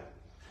honor that.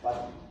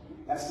 But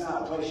that's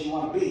not a place you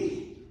want to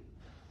be,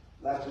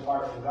 left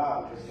apart from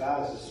God, because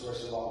God is the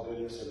source of all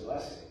goodness and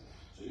blessing.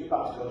 So you're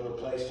about to go to a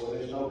place where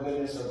there's no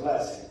goodness or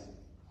blessing.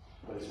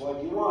 But it's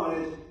what you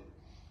wanted.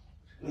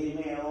 Leave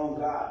me alone,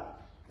 God.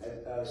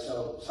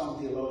 So some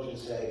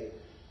theologians say,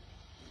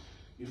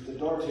 if the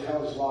door to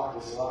hell is locked,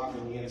 it's locked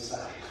from the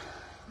inside.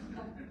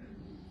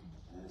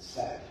 And it's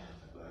sad.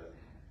 But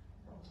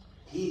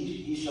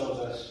he shows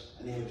us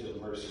an image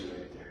of mercy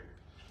right there.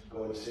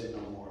 Go and sin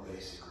no more,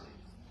 basically.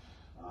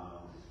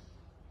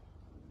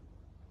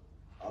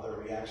 Other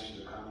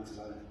reactions or comments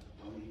about it?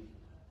 Tony?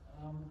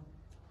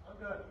 I've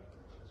got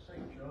a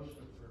St.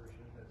 Joseph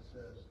version that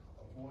says,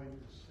 avoid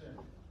the sin.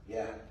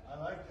 Yeah, I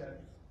like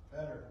that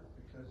better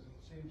because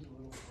it seems a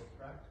little more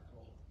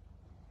practical.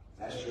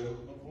 that's true.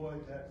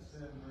 Avoid that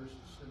sin versus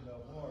sin no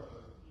more,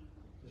 but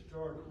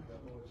historically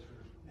I've always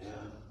heard.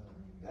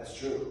 Yeah, that's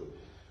true.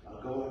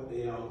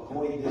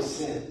 Avoid this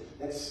sin.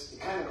 It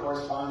kind of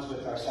corresponds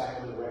with our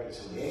sacrament of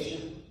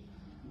reconciliation,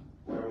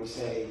 where we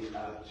say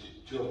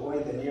to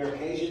avoid the near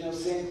occasion of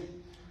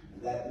sin,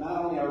 that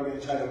not only are we going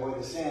to try to avoid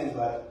the sin,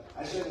 but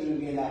I shouldn't even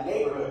be in that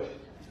neighborhood.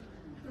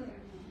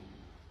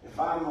 If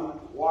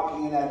I'm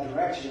walking in that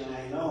direction, and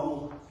I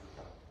know,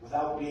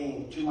 without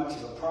being too much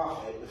of a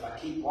prophet, if I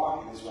keep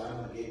walking this way, I'm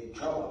going to get in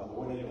trouble. I'm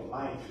going into a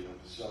minefield.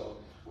 So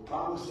we're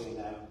promising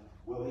that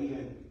we'll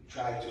even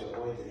try to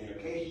avoid the near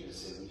occasion of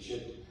sin. We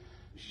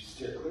should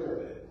steer clear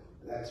of it.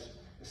 That's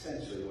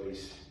essentially what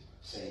he's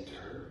saying to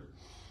her.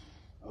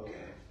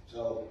 Okay,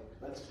 so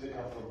let's pick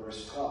up from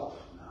verse 12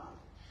 now.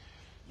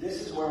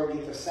 This is where we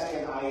get the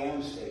second I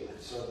am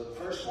statement. So the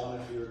first one,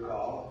 if you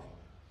recall,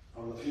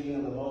 from the feeding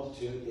of the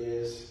multitude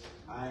is,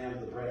 I am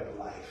the bread of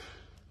life.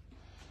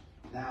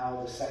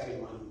 Now the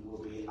second one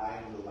will be, I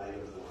am the light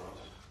of the world.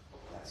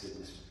 That's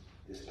in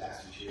this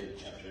passage here in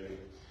chapter 8.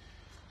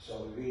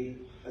 So we read,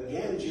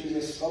 again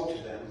Jesus spoke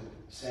to them,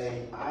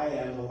 saying, I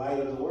am the light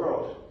of the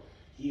world.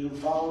 He who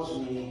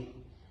follows me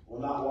will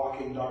not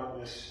walk in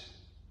darkness,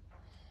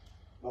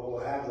 but will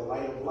have the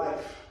light of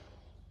life.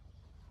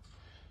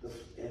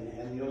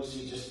 And you'll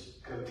see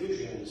just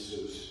confusion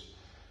ensues.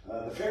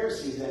 The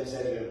Pharisees then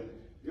said to him,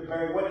 you're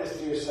bearing witness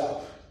to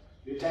yourself.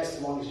 Your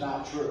testimony is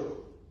not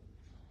true,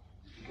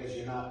 because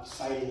you're not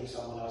citing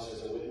someone else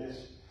as a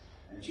witness.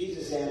 And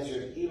Jesus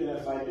answered, even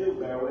if I do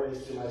bear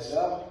witness to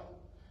myself,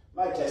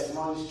 my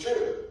testimony is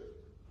true.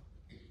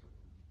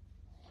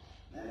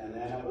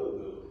 Na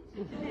boo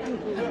boo.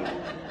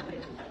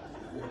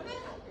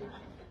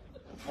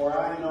 For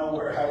I know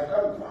where I've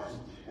come from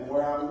and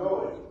where I'm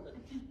going.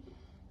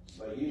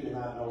 But you do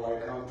not know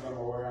where I come from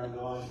or where I'm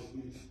going.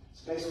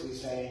 It's basically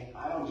saying,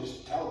 I don't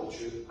just tell the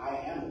truth, I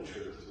am the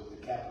truth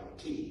with a capital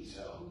T.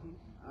 So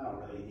I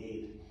don't really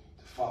need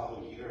to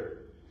follow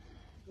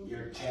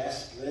your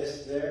test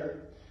list there.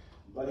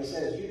 But he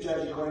says, you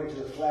judge according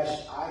to the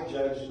flesh, I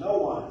judge no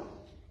one.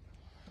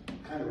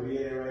 Kind of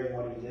reiterating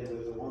what he did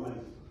with the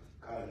woman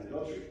caught in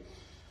adultery.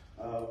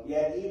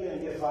 Yet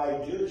even if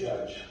I do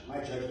judge, my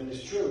judgment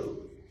is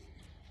true.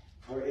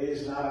 For it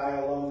is not I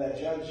alone that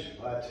judge,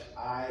 but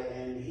I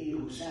and he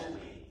who sent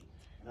me.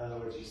 In other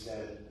words, he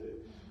said,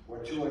 where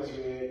two or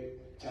three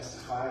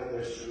testify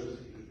there's truth,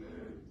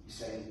 he's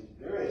saying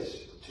there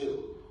is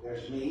two.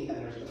 There's me and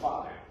there's the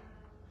Father.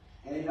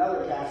 And in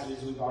other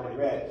passages we've already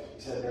read,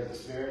 he said there's the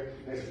Spirit,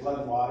 there's blood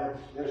and water,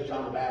 there's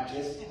John the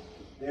Baptist,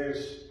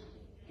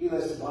 he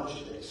lists a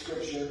bunch of things,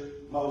 Scripture,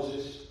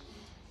 Moses,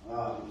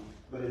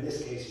 but in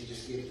this case he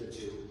just gives the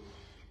two.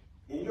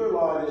 In your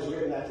law it is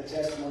written that the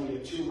testimony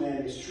of two men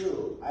is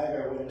true. I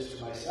bear witness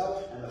to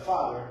myself, and the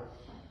Father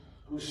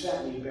who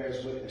sent me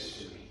bears witness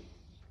to me.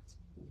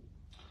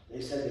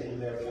 They said to him,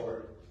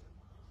 therefore,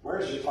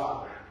 where's your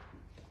father?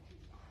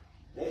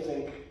 They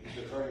think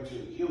he's referring to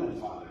human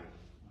father.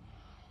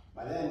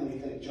 By then we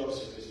think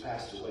Joseph has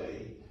passed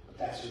away, but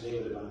that's who they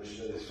would have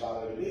understood his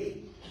father to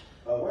be.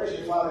 But where's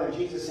your father? And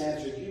Jesus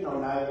answered, you know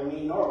neither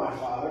me nor my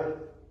Father.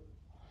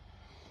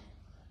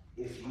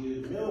 If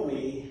you knew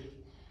me,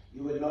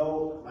 you would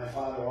know my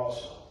Father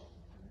also.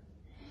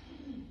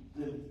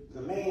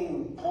 The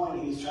main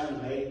point he's trying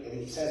to make, and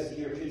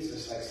he repeats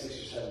this like 6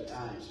 or 7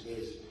 times,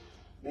 is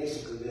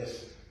basically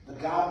this. The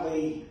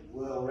godly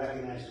will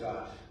recognize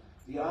God.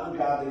 The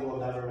ungodly will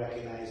never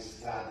recognize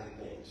godly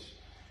things.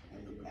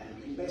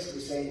 And he's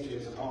basically saying to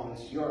his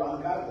opponents, you're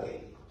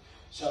ungodly.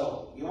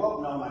 So you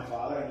won't know my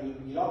Father,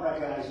 and you don't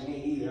recognize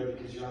me either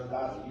because you're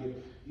ungodly.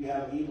 You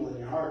have evil in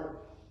your heart,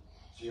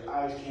 so your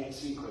eyes can't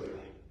see clearly.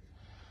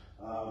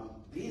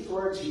 These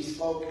words he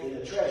spoke in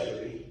the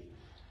treasury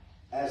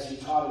as he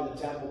taught in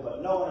the temple,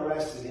 but no one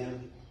arrested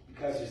him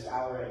because his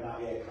hour had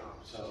not yet come.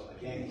 So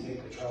again, he's in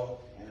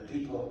control, and the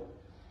people,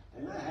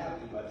 they're not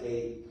happy, but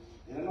they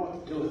don't know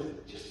what to do with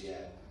it just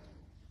yet.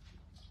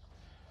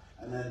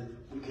 And then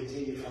we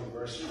continue from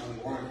verse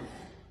 21.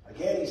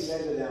 Again he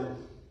said to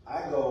them,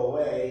 I go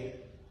away,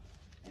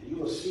 and you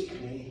will seek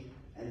me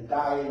and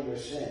die in your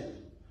sin.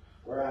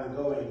 Where I'm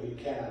going, you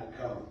cannot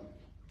come.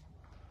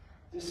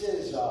 This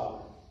is, I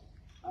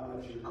don't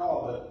know if you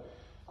recall, but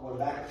going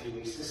back a few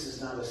weeks, this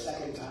is now the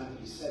second time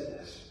he said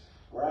this.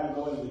 Where I'm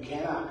going, you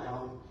cannot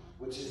come,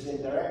 which is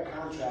in direct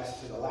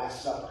contrast to the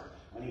Last Supper,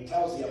 when he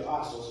tells the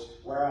apostles,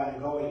 where I'm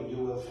going, you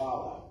will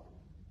follow.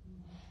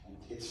 And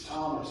it's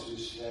Thomas who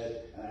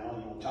said, and I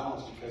only know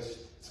Thomas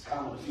because it's a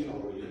common funeral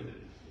reading.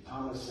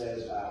 Thomas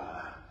says,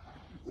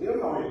 we don't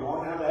know where you're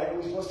going. How the heck are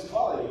we supposed to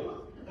follow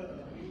you?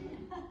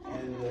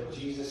 And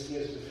Jesus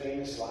gives the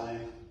famous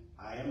line,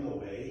 I am the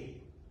way,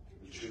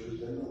 the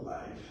truth, and the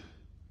life.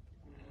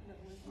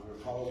 Whoever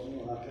follows me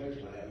will not perish,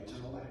 but have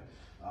eternal life.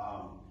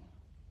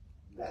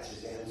 That's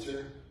his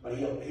answer. But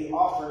he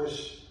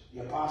offers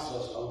the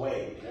apostles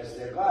away because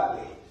they're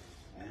godly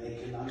and they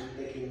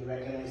can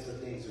recognize the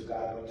things of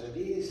God. But to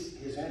these,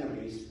 his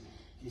enemies,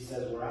 he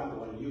says, where I'm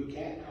going, you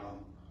can't come.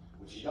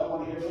 Which you don't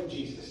want to hear from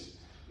Jesus.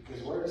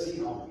 Because where is he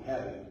going?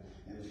 Heaven.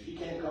 And if you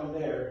can't come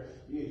there,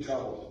 you're in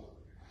trouble.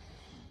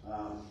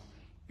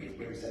 He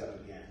brings that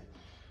up again.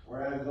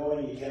 Where I'm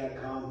going, you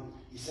cannot come.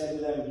 He said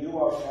to them, you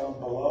are from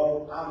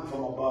below, I'm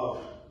from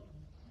above.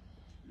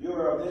 You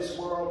are of this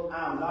world,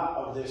 I'm not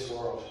of this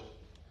world.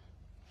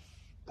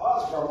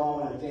 Pause for a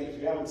moment and think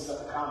if you're having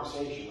a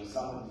conversation with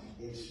someone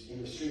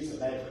in the streets of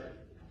Medford.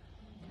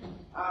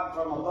 I'm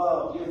from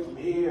above, you're from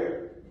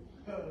here.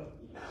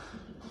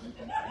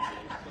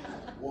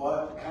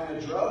 What kind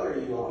of drug are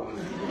you on?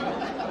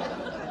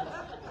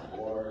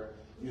 Or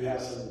you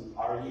have some,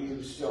 are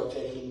you still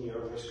taking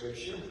your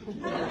prescription?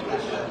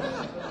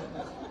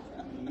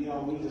 You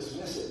know, we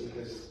dismiss it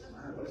because,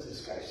 what is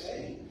this guy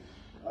saying?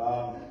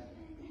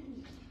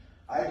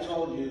 I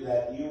told you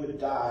that you would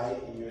die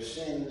in your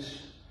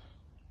sins,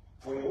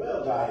 for you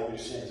will die in your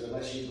sins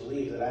unless you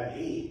believe that I'm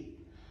he.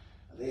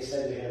 They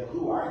said to him,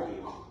 who are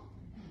you?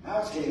 Now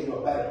it's getting to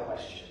a better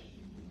question.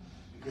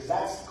 Because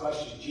that's the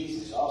question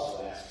Jesus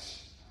also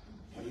asks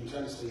when he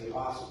turns to the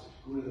apostles.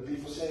 Who do the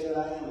people say that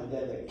I am? And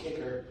then the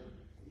kicker,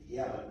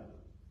 yeah, but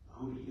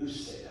who do you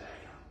say that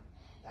I am?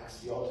 That's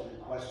the ultimate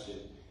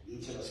question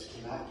each of us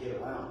cannot get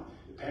around.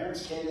 Your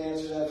parents can't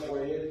answer that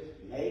for you.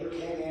 Your neighbor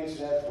can't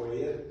answer that for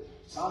you.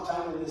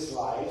 Sometime in this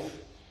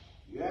life,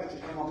 you have to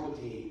come up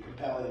with the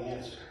compelling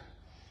answer.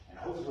 And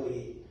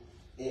hopefully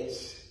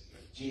it's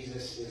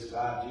Jesus is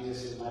God,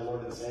 Jesus is my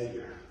Lord and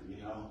Savior,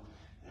 you know.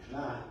 If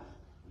not,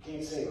 we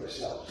can't save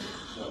ourselves.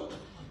 So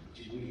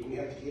we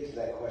have to get to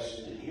that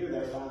question. And here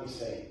they're finally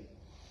saying,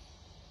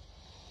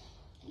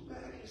 who the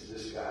heck is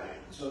this guy?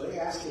 So they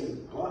ask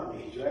him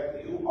bluntly,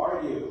 directly, who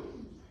are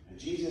you? And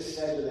Jesus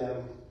said to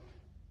them,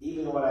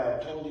 even what I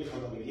have told you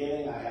from the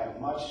beginning, I have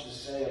much to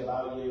say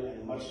about you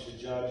and much to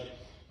judge.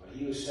 But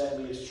he who sent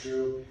me is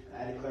true,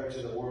 and I declare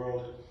to the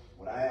world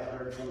what I have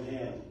heard from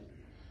him.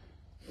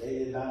 They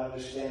did not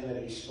understand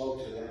that he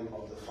spoke to them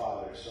of the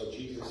Father. So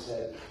Jesus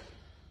said,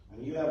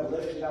 when you have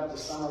lifted up the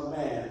Son of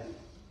Man,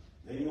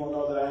 then you will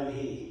know that I am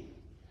he,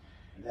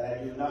 and that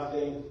I do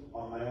nothing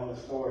on my own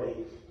authority,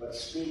 but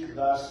speak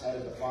thus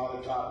as the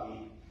Father taught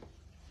me.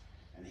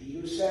 And he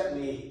who sent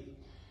me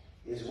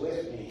is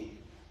with me.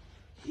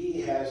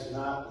 He has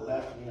not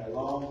left me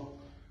alone,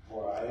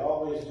 for I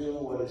always do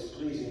what is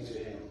pleasing to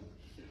him.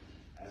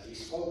 As he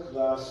spoke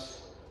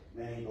thus,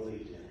 many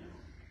believed in him.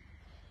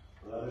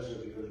 But others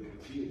would be really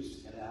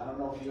confused. And I don't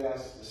know if you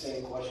ask the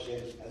same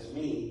question as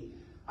me.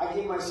 I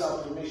give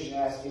myself permission to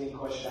ask any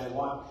question I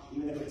want,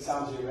 even if it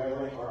sounds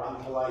irreverent or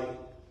unpolite.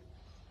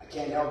 I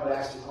can't help but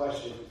ask the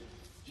question,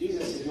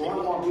 Jesus, if you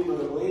want more people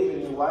to believe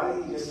in you, why are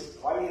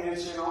you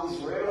answering all these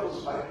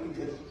riddles? Why don't you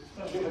just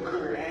give a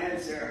clear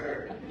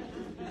answer?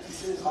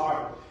 This is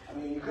hard. I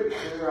mean, you could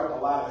clear up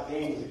a lot of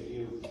things if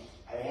you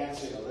had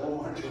answered a little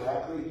more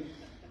directly,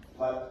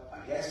 but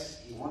I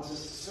guess he wants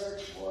us to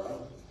search for him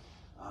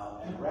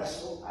and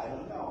wrestle. I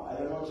don't know. I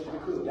don't know what to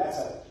conclude. That's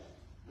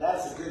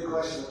a good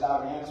question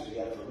without an answer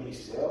yet for me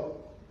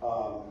still.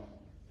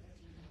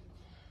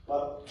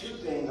 But two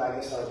things I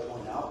guess I would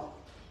point out.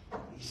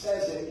 He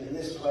says it in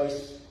this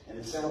place and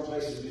in several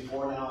places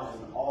before now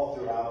and all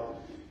throughout.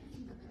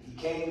 He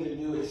came to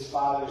do his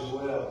Father's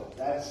will.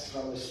 That's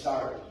from the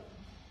start.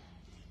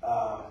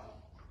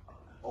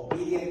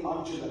 Obedient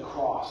unto the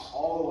cross,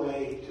 all the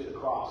way to the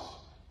cross.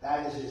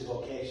 That is his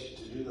vocation,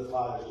 to do the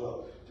Father's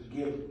will, to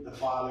give the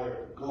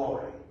Father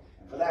glory.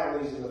 And for that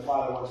reason, the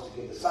Father wants to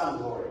give the Son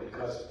glory,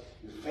 because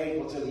he was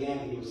faithful to the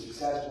end, he was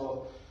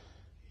successful,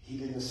 he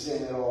didn't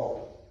sin at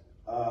all.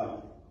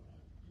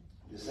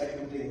 The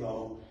second thing,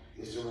 though,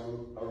 is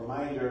a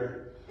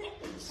reminder.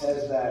 It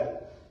says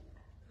that,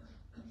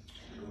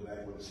 go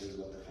back what it says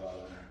about the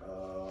Father.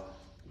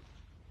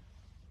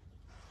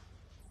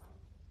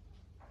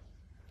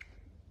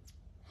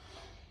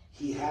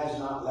 He has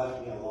not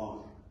left me alone.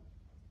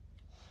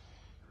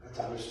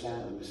 To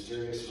understand the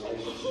mysterious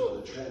relationship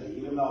of the Trinity.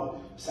 Even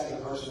though the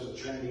second person of the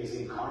Trinity is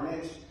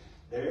incarnate,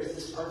 there is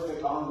this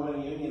perfect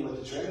ongoing union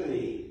with the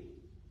Trinity.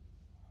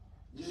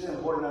 This is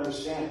important to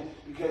understand,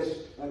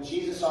 because when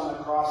Jesus on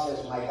the cross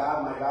says, my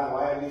God,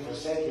 why have you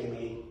forsaken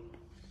me?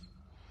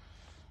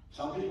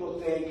 Some people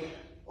think,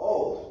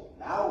 oh,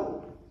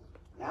 now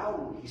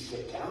he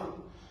skipped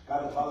town.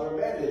 God the Father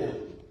abandoned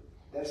him.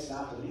 That's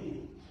not the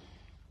meaning.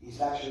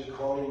 He's actually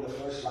quoting the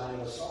first line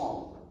of a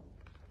psalm.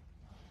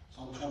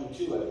 Psalm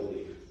 22, I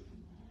believe.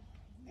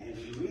 And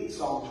if you read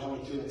Psalm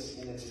 22 in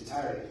its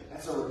entirety,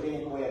 that's a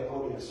rabbinic way of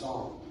quoting a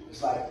psalm.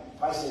 It's like,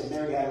 if I say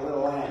Mary had a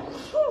little lamb,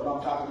 I'm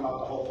not talking about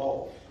the whole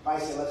poem. If I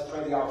say, let's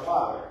pray the Our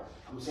Father,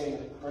 I'm saying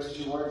the first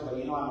two words, but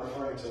you know I'm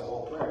referring to the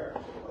whole prayer.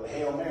 Or the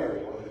Hail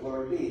Mary, or the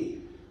Glory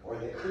Be, or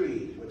the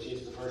Creed, which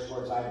is the first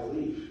words I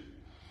believe.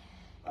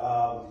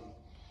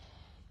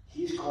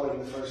 He's quoting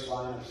the first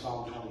line of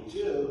Psalm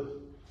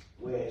 22,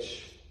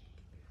 which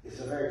is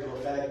a very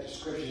prophetic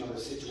description of the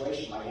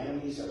situation. My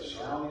enemies are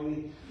surrounding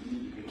me.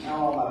 You You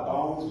count all my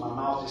bones, my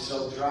mouth is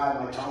so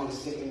dry, my tongue is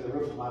sticking to the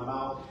roof of my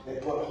mouth. They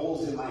put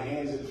holes in my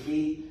hands and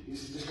feet.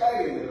 He's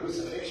describing the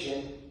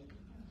crucifixion.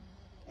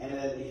 And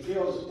it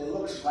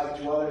looks like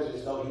to others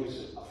as though he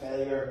was a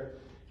failure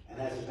and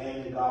has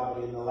abandoned God.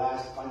 But in the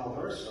last final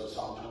verse of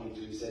Psalm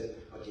 22, he said,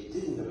 but you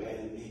didn't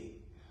abandon me.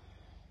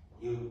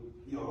 You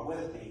were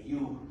with me.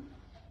 You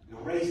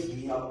raised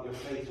me up. You're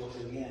faithful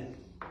to the end.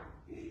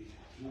 He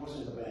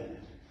wasn't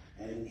abandoned.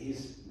 And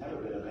he's never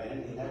been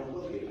abandoned. He never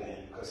will be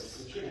abandoned because it's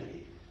the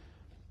Trinity.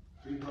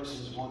 3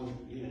 persons, 1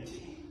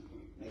 unity.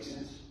 Make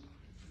sense?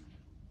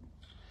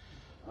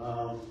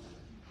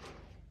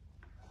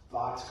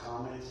 Thoughts,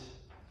 comments?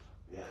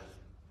 Yeah.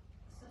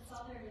 So,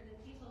 Father,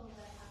 the people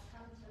that have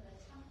come to the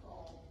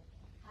temple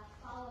have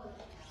followed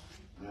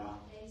him. Yeah.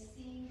 They've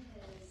seen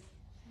his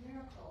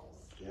miracles.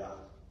 Yeah.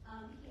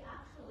 He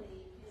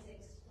actually is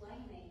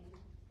explaining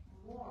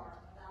more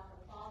about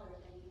the Father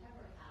than he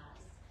ever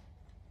has.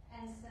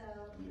 And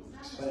so, it's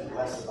not Explain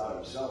less about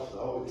himself,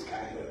 though. It's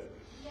kind of...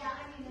 Yeah,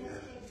 I mean,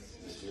 it's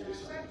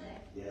mysterious.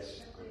 cryptic.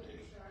 Yes, Cryptic,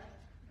 cryptic. for sure.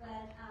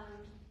 But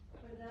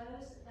for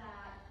those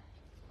that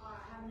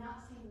have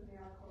not seen the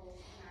miracles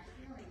and are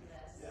hearing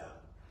this, Yeah.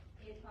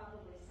 it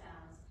probably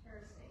sounds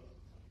heresy.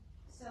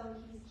 So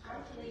he's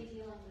actually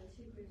dealing with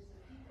 2 groups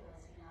of people,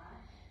 is he not?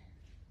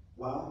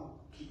 Well,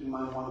 keep in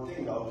mind one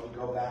thing, though. If we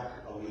go back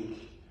a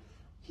week,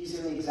 he's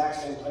in the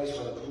exact same place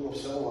where the Pool of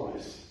Siloam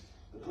is.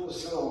 The Pool of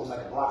Siloam was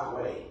like a block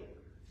away,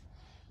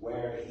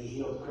 where he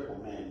healed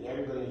crippled men.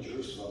 Everybody in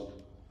Jerusalem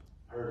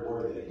heard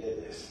word that he did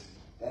this.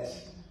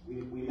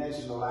 We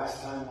mentioned the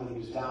last time when he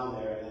was down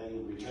there and then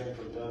he returned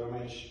from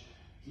pilgrimage.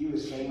 He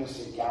was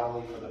famous in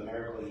Galilee for the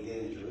miracle he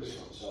did in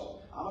Jerusalem. So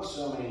I'm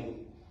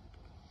assuming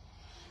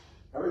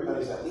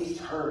everybody's at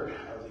least heard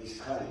of these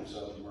claims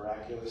of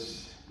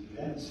miraculous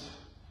events.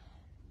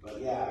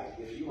 But yeah,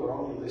 if you were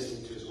only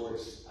listening to his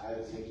words, I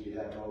would think you'd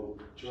have no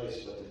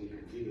choice but to be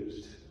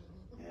confused.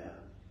 Yeah.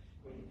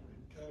 Well,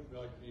 kind of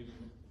like being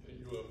a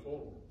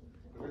UFO.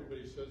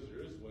 Everybody says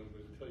there is one,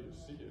 but until you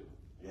see it,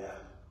 Yeah.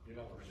 you're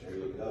not There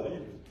you go.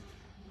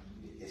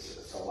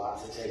 It's a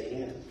lot to take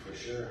in, for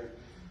sure.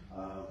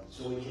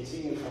 So we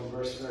continue from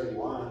verse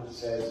 31. It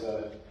says,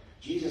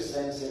 Jesus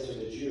then said to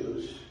the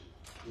Jews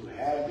who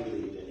had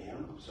believed in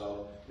him.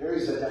 So there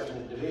is a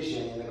definite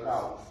division in the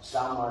crowd.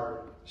 Some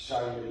are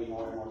starting to be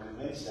more and more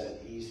convinced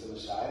that he's the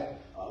Messiah.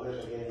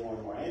 Others are getting more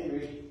and more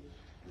angry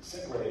and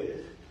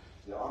separated.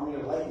 The army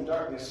of light and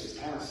darkness is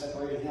kind of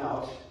separating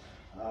out.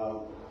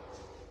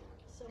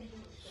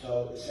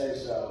 So it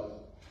says,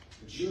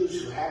 the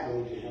Jews who had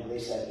believed in him, they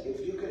said,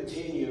 if you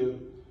continue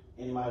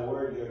in my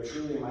word, you are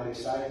truly my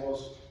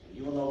disciples, and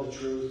you will know the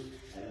truth,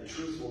 and the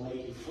truth will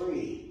make you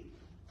free.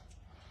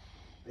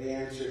 They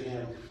answered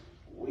him,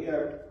 we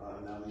are,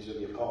 now these are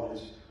the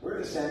opponents, we're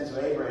descendants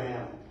of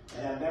Abraham,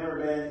 and have never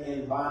been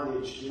in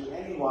bondage to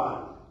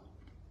anyone.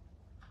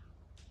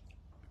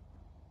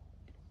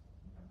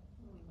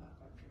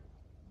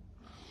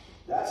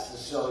 That's the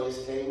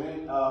silliest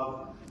statement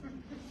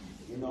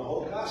in the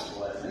whole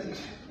gospel, I think.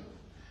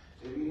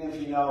 Even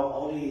if you know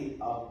only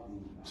a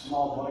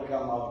small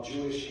modicum of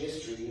Jewish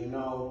history, you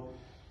know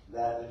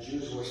that the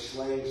Jews were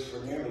slaves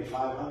for nearly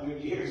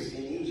 500 years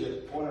in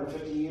Egypt,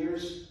 450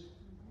 years.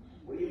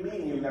 What do you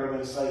mean you've never been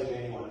enslaved to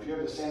anyone? If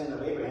you're a descendant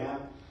of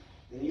Abraham,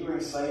 then you were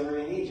in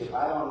slavery in Egypt.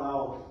 I don't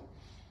know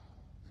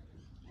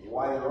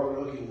why they're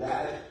overlooking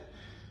that,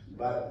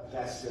 but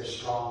that's their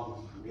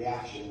strong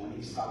reaction when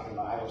he's talking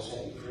about, I will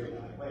set you free.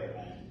 I'm like, wait a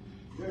minute,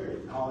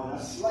 you're calling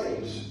us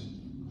slaves.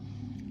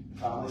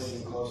 If I'm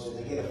listening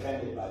closely, they get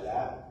offended by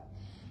that.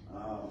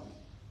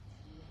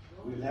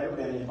 We've never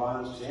been in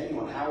bondage to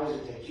anyone. How is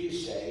it that you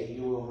say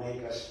you will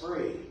make us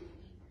free?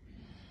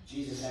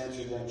 Jesus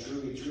answered them,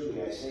 truly,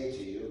 truly, I say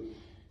to you,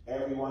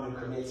 everyone who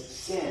commits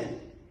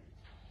sin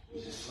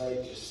is a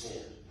slave to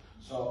sin.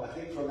 So I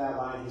think from that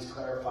line he's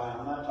clarifying,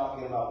 I'm not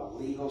talking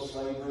about legal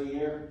slavery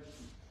here,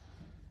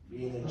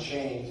 being in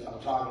chains. I'm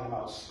talking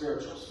about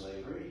spiritual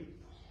slavery.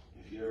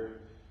 If you're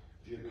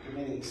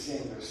committing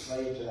sin, you're a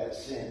slave to that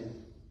sin.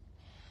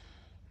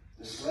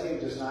 The slave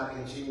does not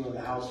continue in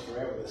the house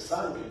forever. The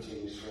Son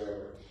continues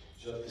forever.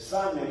 So if the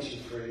Son makes you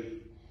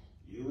free,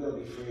 you will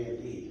be free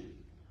indeed.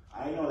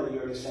 I know that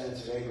you're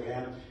descendants of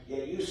Abraham,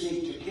 yet you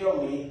seek to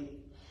kill me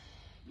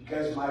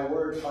because my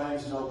word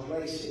finds no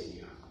place in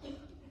you.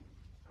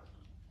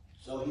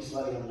 So he's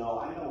letting them know,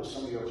 I know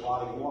some of you are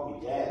plotting. You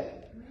want me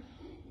dead.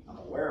 I'm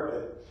aware of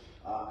it.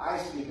 I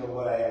speak of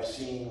what I have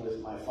seen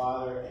with my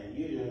Father, and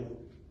you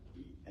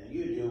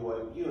do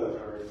what you have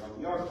heard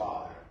from your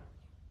father.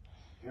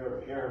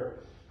 Here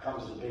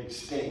comes the big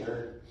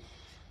stinger.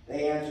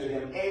 They answered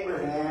him,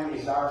 Abraham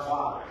is our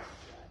father.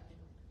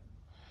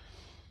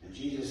 And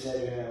Jesus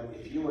said to him,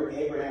 if you were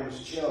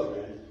Abraham's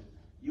children,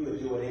 you would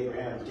do what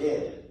Abraham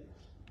did.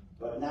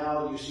 But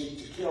now you seek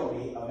to kill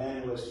me, a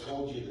man who has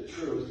told you the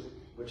truth,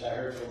 which I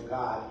heard from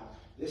God.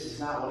 This is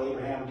not what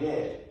Abraham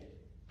did.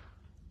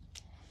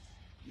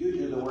 You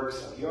do the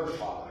works of your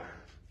father.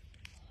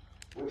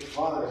 Which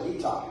father is he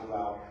talking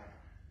about?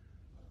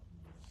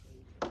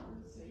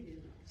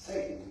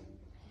 Satan.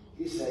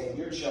 He's saying,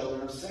 you're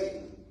children of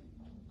Satan,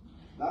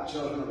 not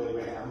children of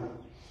Abraham.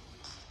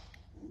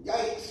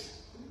 Yikes!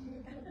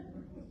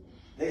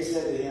 They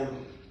said to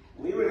him,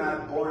 we were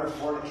not born of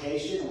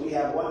fornication. We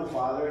have one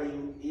Father,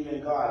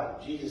 even God.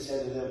 Jesus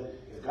said to them,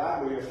 if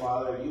God were your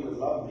Father, you would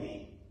love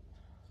me.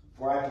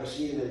 For I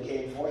proceeded and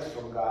came forth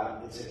from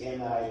God. It's again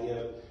that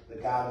idea of the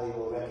godly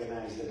will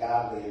recognize the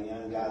godly, and the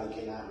ungodly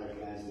cannot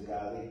recognize the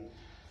godly.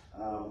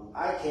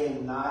 I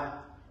came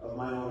not of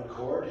my own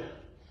accord,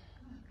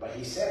 but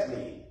he sent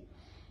me.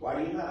 Why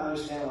do you not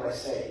understand what I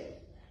say?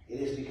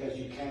 It is because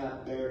you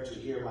cannot bear to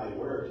hear my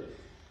word.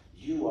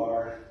 You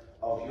are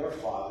of your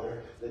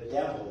father, the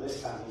devil. This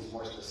time he's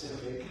more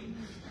specific.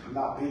 I'm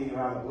not beating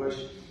around the bush.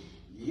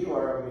 You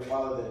are of your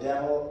father, the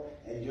devil,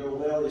 and your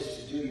will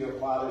is to do your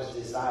father's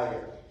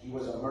desire. He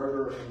was a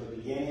murderer from the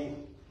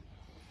beginning,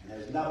 and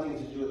has nothing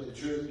to do with the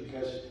truth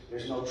because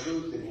there's no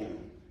truth in him.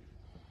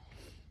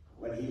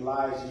 When he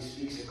lies, he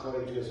speaks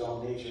according to his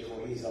own nature,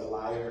 for he's a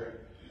liar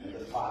and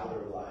the father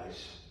of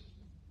lies.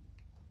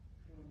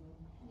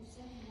 You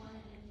said you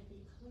wanted him to be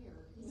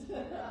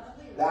clear.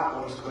 That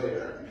one's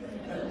clear.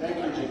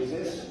 Thank you,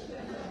 Jesus.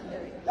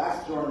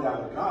 That's throwing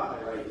down the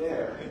gauntlet right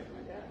there.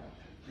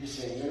 He's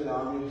saying, you're the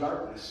army of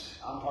darkness.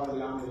 I'm part of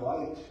the army of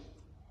light.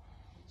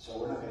 So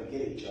we're not going to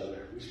get each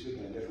other. We speak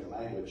in a different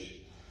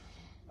language.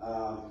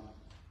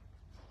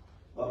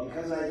 But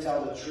because I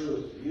tell the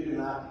truth, you do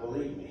not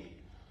believe me.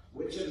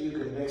 Which of you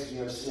convicts me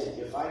of sin?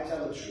 If I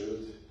tell the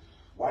truth,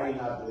 why do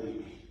you not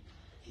believe me?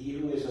 He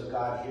who is of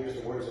God hears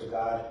the words of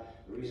God.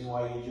 The reason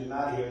why you do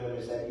not hear them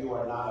is that you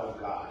are not of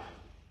God.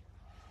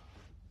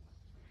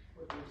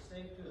 Would it be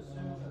safe to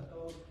assume that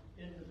those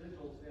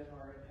individuals then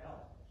are in hell?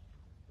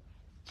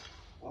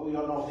 Well, we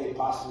don't know if they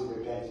possibly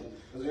repented.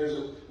 Because there's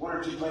one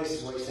or two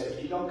places where he said,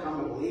 if you don't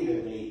come to believe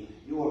in me,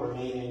 you will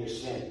remain in your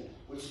sin.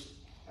 Which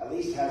at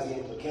least has the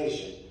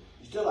implication.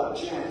 You still have a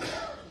chance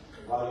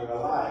while you're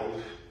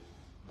alive,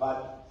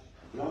 but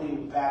the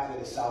only pathway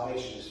to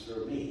salvation is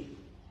through me.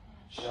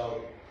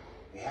 So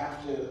they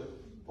have to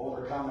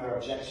overcome their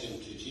objection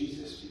to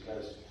Jesus,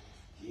 because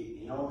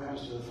no one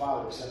comes to the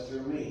Father except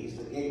through me. He's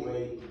the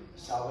gateway to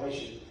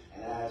salvation.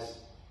 And as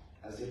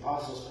the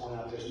apostles point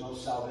out, there's no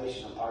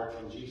salvation apart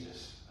from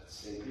Jesus. That's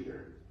St.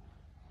 Peter.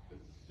 But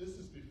this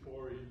is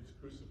before he was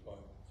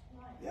crucified.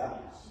 Yeah.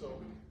 So,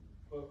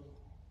 well,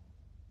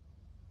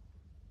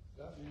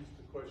 that means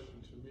the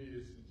question to me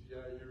is,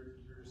 yeah,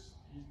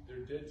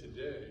 they're dead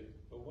today,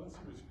 but once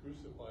he was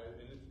crucified,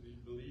 and if they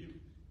believe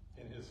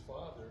in his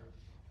Father,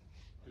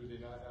 do they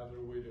not have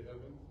their way to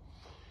heaven?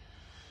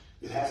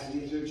 It has to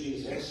be through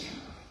Jesus,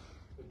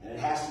 and it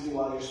has to be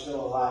while you're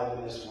still alive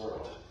in this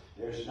world.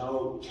 There's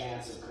no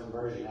chance of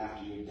conversion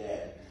after you're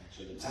dead.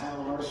 So the time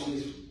of mercy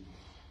is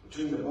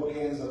between the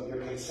bookends of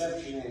your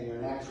conception and your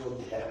natural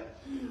death.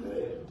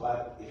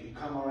 But if you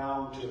come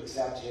around to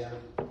accept him,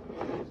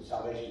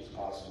 salvation is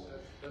possible.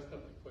 That's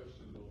not the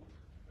question, though,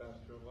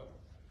 Pastor. What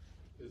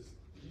is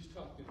he's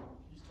talking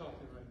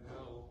right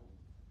now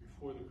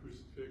before the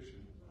crucifixion,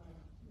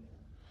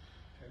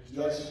 and he's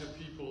talking to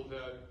people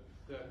that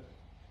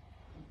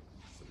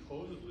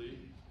supposedly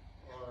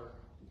are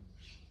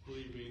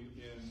believing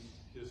in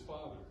his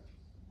Father.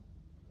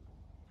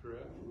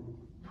 Correct?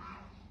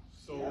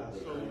 So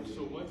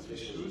once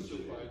he's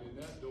crucified, then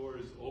that door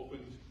is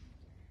opened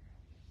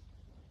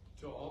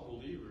to all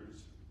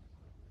believers,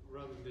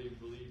 whether they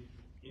believe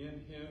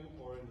in him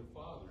or in the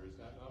Father. Is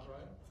that not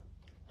right?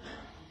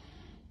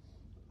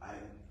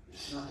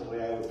 It's not the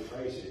way I would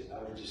phrase it.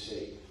 I would just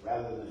say,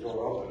 rather than the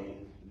door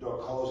opening, the door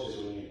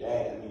closes when you're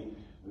dead. I mean,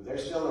 if they're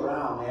still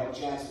around, they have a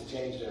chance to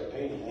change their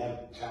opinion. They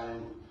have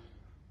time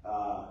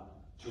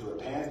to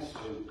repent,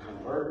 to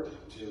convert,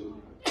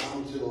 to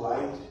come to the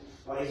light.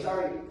 But he's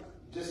already,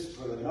 just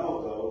for the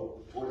note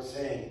though, worth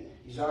saying,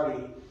 he's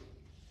already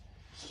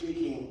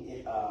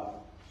speaking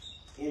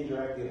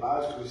indirectly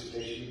about his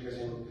crucifixion, because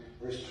in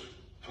verse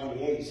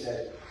 28 he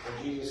said,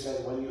 when Jesus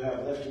said, when you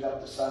have lifted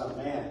up the Son of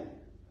Man,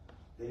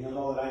 then you'll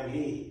know that I'm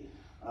he.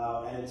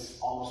 And it's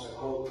almost a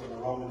quote from a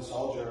Roman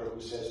soldier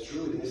who says,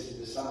 truly, this is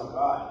the Son of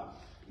God.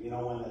 You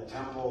know, when the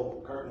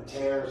temple curtain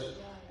tears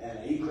and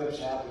an eclipse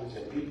happens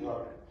and people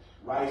are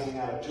rising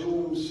out of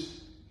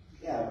tombs.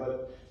 Yeah,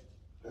 but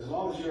as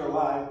long as you're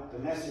alive, the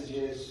message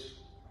is,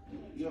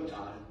 you have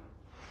time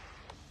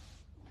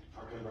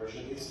for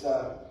conversion. It's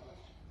the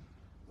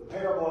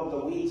parable of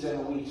the weeds and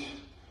the wheat.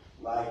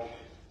 Like,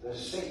 the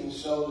Satan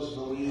sows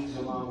the weeds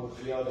among the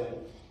field, and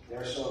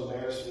they're so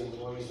embarrassed, the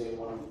employees, they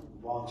want to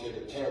volunteer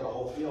to tear the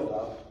whole field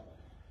up.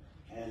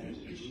 And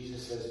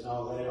Jesus says,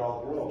 no, let it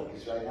all grow,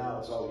 because right now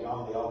it's all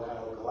young, they all kind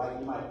of look alike.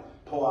 You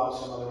might pull out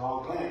some of the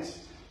wrong plants.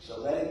 So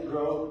let it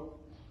grow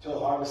till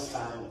harvest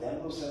time, and then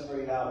we'll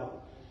separate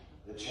out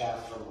the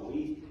chaff from the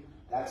wheat.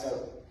 That's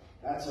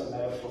a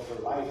metaphor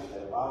for life,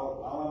 that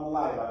while I'm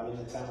alive, I'm in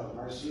the time of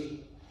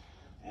mercy.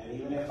 And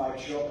even if I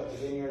show up at the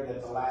vineyard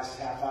at the last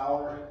half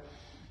hour,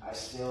 I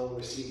still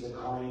receive the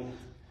coin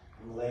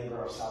from the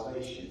labor of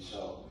salvation.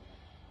 So,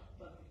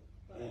 but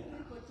I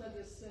think what Doug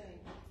is saying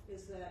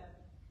is that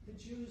the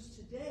Jews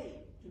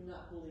today do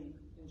not believe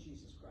in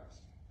Jesus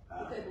Christ.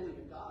 But they believe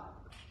in God.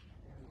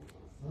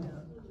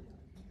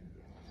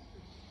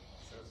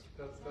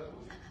 That was the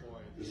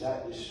point. Is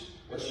that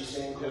what she's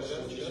saying, Chris?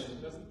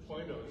 That's the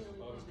point I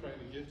was trying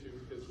to get to,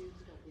 because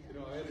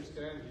I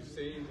understand he's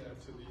saying that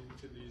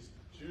to these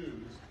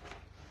Jews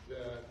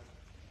that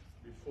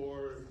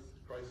before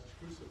Christ is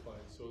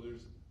crucified, so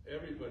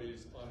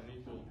everybody's on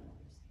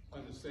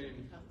the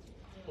same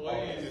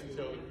plane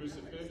until the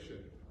crucifixion.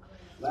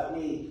 Let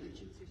me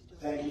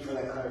thank you for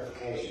that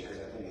clarification, because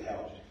I think it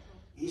helped.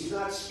 He's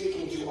not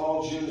speaking to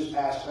all Jews,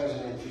 past,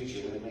 present, and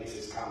future, when he makes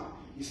this comment.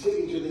 He's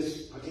speaking to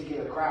this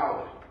particular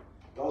crowd,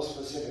 those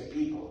specific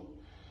people.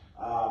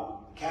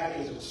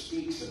 Catechism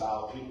speaks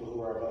about people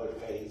who are of other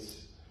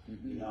faiths.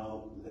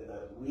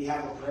 We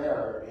have a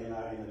prayer in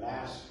the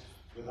Mass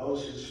for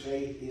those whose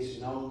faith is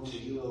known to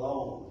you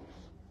alone.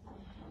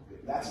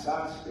 That's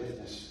God's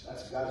business.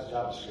 That's God's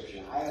job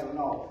description. I don't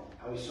know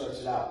how he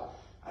sorts it out.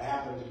 I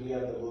happen to be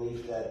of the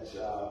belief that,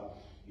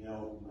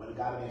 when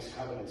God makes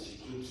covenants, he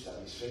keeps them.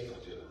 He's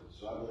faithful to them.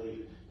 So I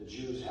believe the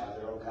Jews have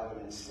their own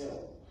covenants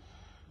still.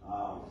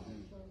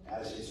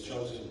 As his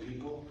chosen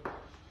people.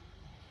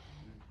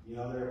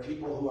 There are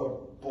people who are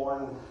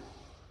born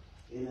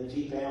in the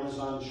deep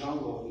Amazon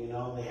jungle,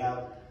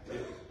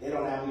 they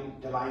don't have any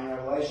divine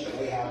revelation.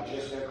 They have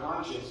just their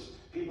conscience.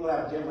 People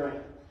have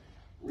different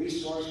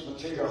resource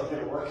material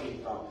they're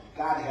working from.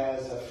 God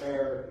has a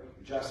fair,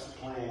 just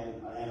plan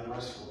and a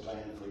merciful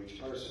plan for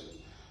each person.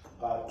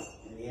 But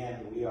in the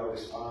end, we are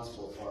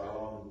responsible for our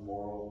own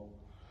moral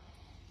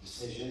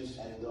decisions.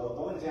 And the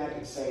only thing I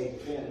can say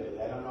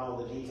definitively, I don't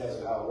know the details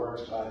of how it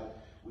works, but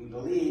we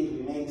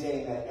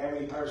maintain that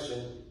every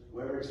person,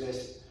 whoever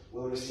exists,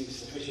 will receive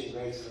sufficient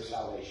grace for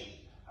salvation.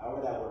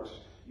 However that works.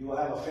 You will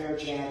have a fair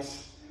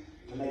chance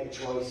to make a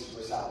choice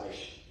for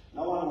salvation.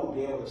 No one will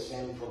be able to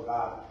stand before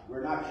God.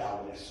 We're not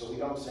Calvinists, so we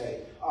don't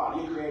say,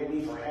 oh, you created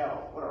me for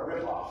hell. What a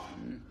ripoff.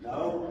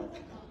 No.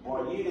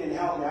 Boy, you didn't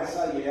help me. I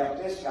saw you help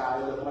this guy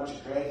with a bunch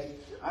of grace.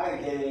 I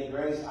didn't get any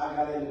grace. I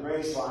got in the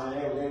grace line.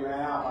 They ran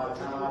out by the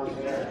time I was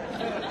there.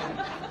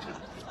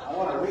 I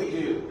want to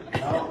redo.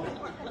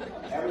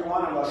 Every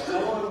one of us, no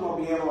one will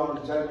be able on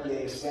the judgment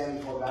day to stand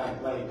before God and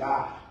blame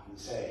God and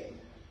say,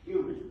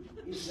 you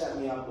set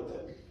me up with a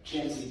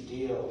chintzy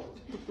deal.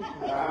 I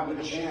don't have a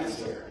good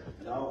chance here.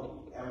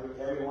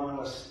 Every one of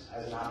us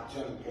has an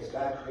opportunity because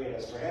God created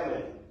us for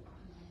heaven.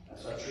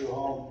 That's our true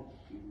home.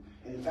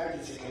 In fact,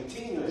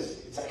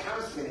 it's a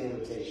constant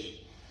invitation.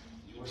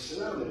 We're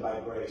surrounded by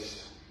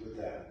grace with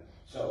that.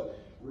 So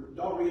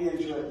don't read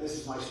into it. This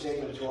is my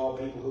statement to all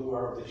people who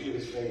are of the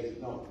Jewish faith.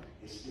 No,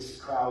 it's this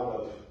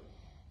crowd of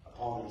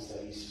opponents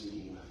that he's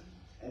speaking with.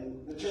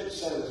 And the church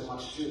said as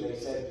much too. They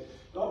said,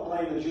 don't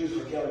blame the Jews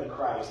for killing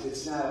Christ.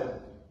 It's not a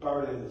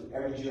burden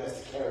every Jew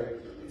has to carry.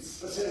 It's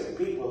specific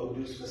people who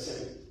do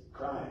specific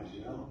crimes,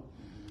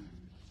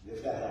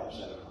 If that helps, I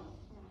don't know.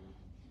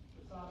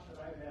 The thought that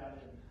I've had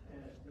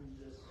in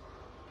this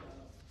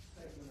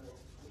segment of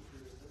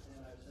scriptures,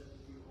 and I've said to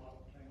people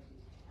oftentimes,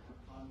 is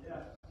on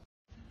death.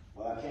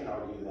 Well, I can't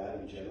argue that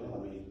in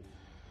general. I mean,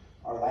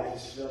 our life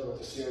is filled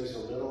with a series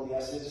of little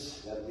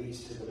yeses that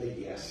leads to the big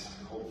yes,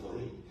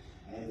 hopefully.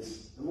 And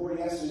the more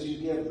yeses you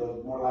give,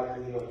 the more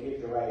likely you'll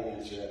get the right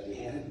answer at the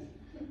end.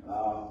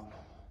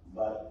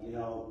 But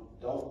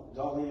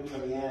don't leave it for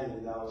the end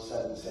and all of a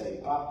sudden say,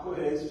 pop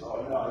quiz.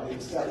 Oh no, I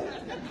didn't study.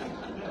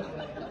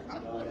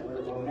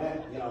 We're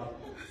meant,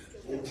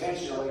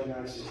 intentional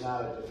ignorance is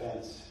not a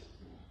defense.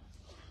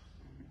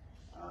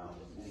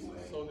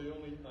 Anyway. So the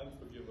only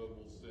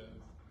unforgivable sin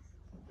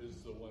is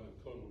the one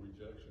of total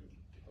rejection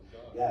of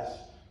God. Yes.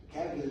 The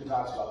Catechism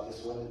talks about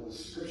this when the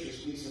Scripture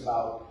speaks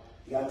about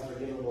the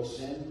unforgivable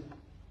sin.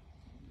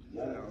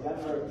 The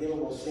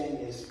unforgivable sin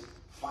is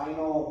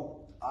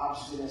final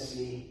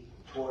obstinacy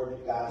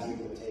toward God's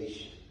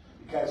invitation.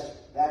 Because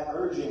that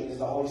urging is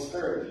the Holy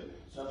Spirit.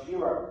 So if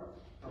you are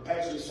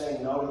perpetually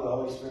saying no to the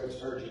Holy Spirit's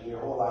urging your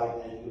whole life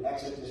and you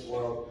exit this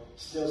world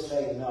still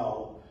saying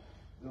no,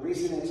 the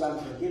reason it's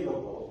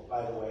unforgivable,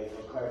 by the way,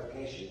 for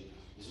clarification,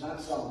 is not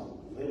some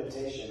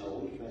limitation or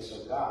weakness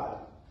of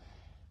God.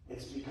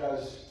 It's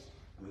because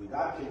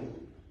God can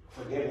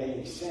forgive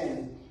any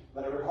sin,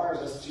 but it requires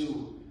us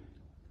to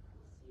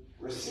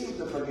receive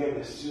the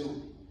forgiveness,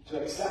 to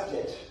accept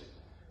it.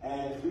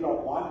 And if we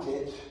don't want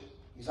it,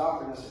 he's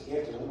offering us a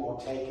gift and we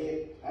won't take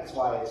it. That's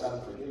why it's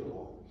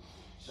unforgivable.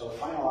 So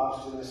final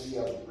obstinacy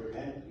of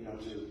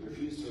to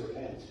refuse to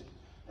repent,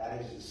 that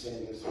is the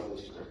sin against the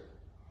Holy Spirit.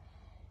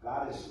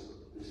 God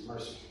is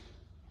mercy.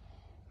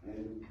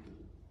 And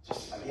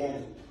just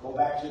again, go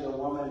back to the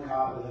woman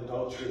caught in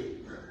adultery.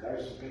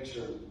 There's a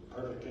picture,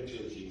 perfect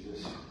picture of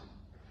Jesus.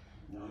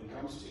 He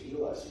comes to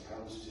heal us. He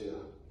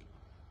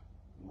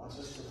wants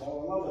us to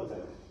fall in love with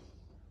him.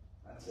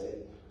 That's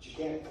it. But you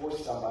can't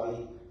force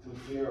somebody through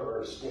fear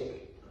or a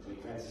stick,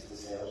 like Francis de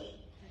Sales.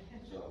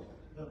 So,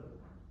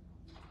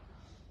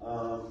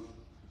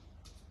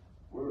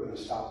 we're going to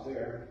stop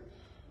there.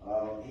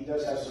 He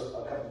does have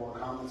a couple more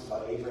comments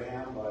about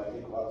Abraham, but I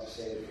think we'll have to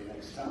save it for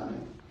next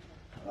time.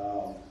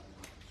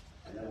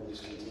 And then we'll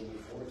just continue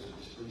forward. So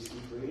just please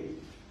keep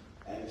reading.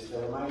 And just a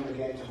reminder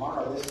again,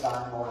 tomorrow this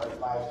time, or at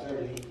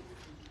 5:30,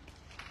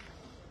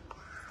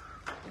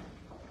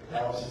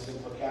 Alice is in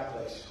for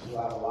Catholics who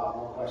have a lot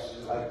more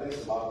questions like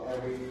this about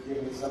every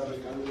given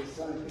subject under the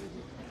sun.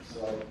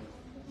 So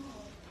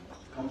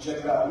come check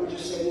it out. Let me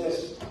just say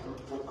this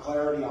for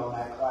clarity on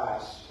that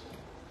class.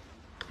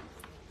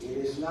 It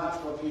is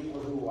not for people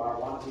who are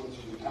wanting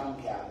to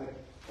become Catholic.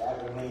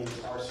 That remains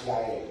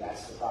RCIA.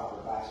 That's the proper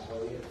class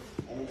for you.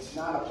 And it's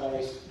not a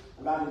place,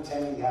 we're not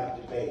intending to have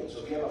a debate.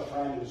 So if you have a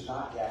friend who's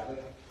not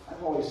Catholic,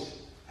 I've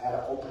always had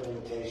an open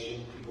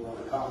invitation. People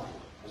want to come.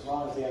 As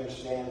long as they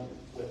understand,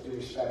 with due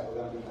respect, we're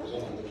going to be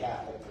presenting the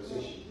Catholic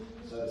position.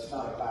 So it's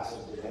not a class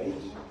of debate.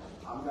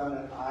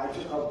 I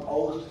took an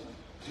oath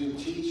to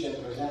teach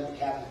and present the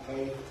Catholic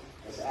faith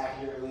as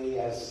accurately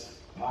as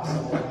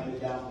possible,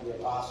 handed down to the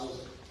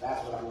apostles.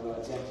 That's what I'm going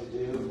to attempt to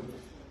do.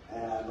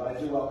 But I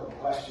do welcome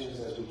questions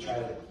as we try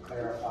to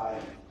clarify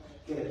and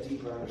get a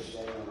deeper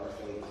understanding of our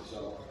faith.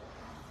 So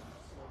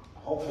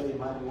hopefully it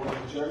might be worth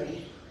the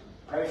journey.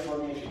 Pray for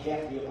me if you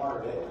can't be a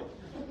part of it.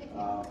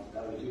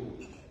 That would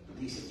do a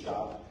decent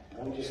job.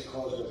 And we just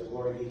close with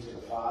glory be to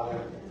the Father,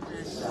 to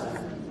the Son,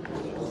 and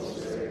to the Holy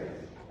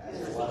Spirit,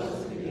 as it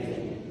was in the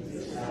beginning,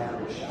 is now,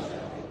 and shall be,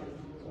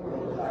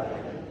 world without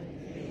end.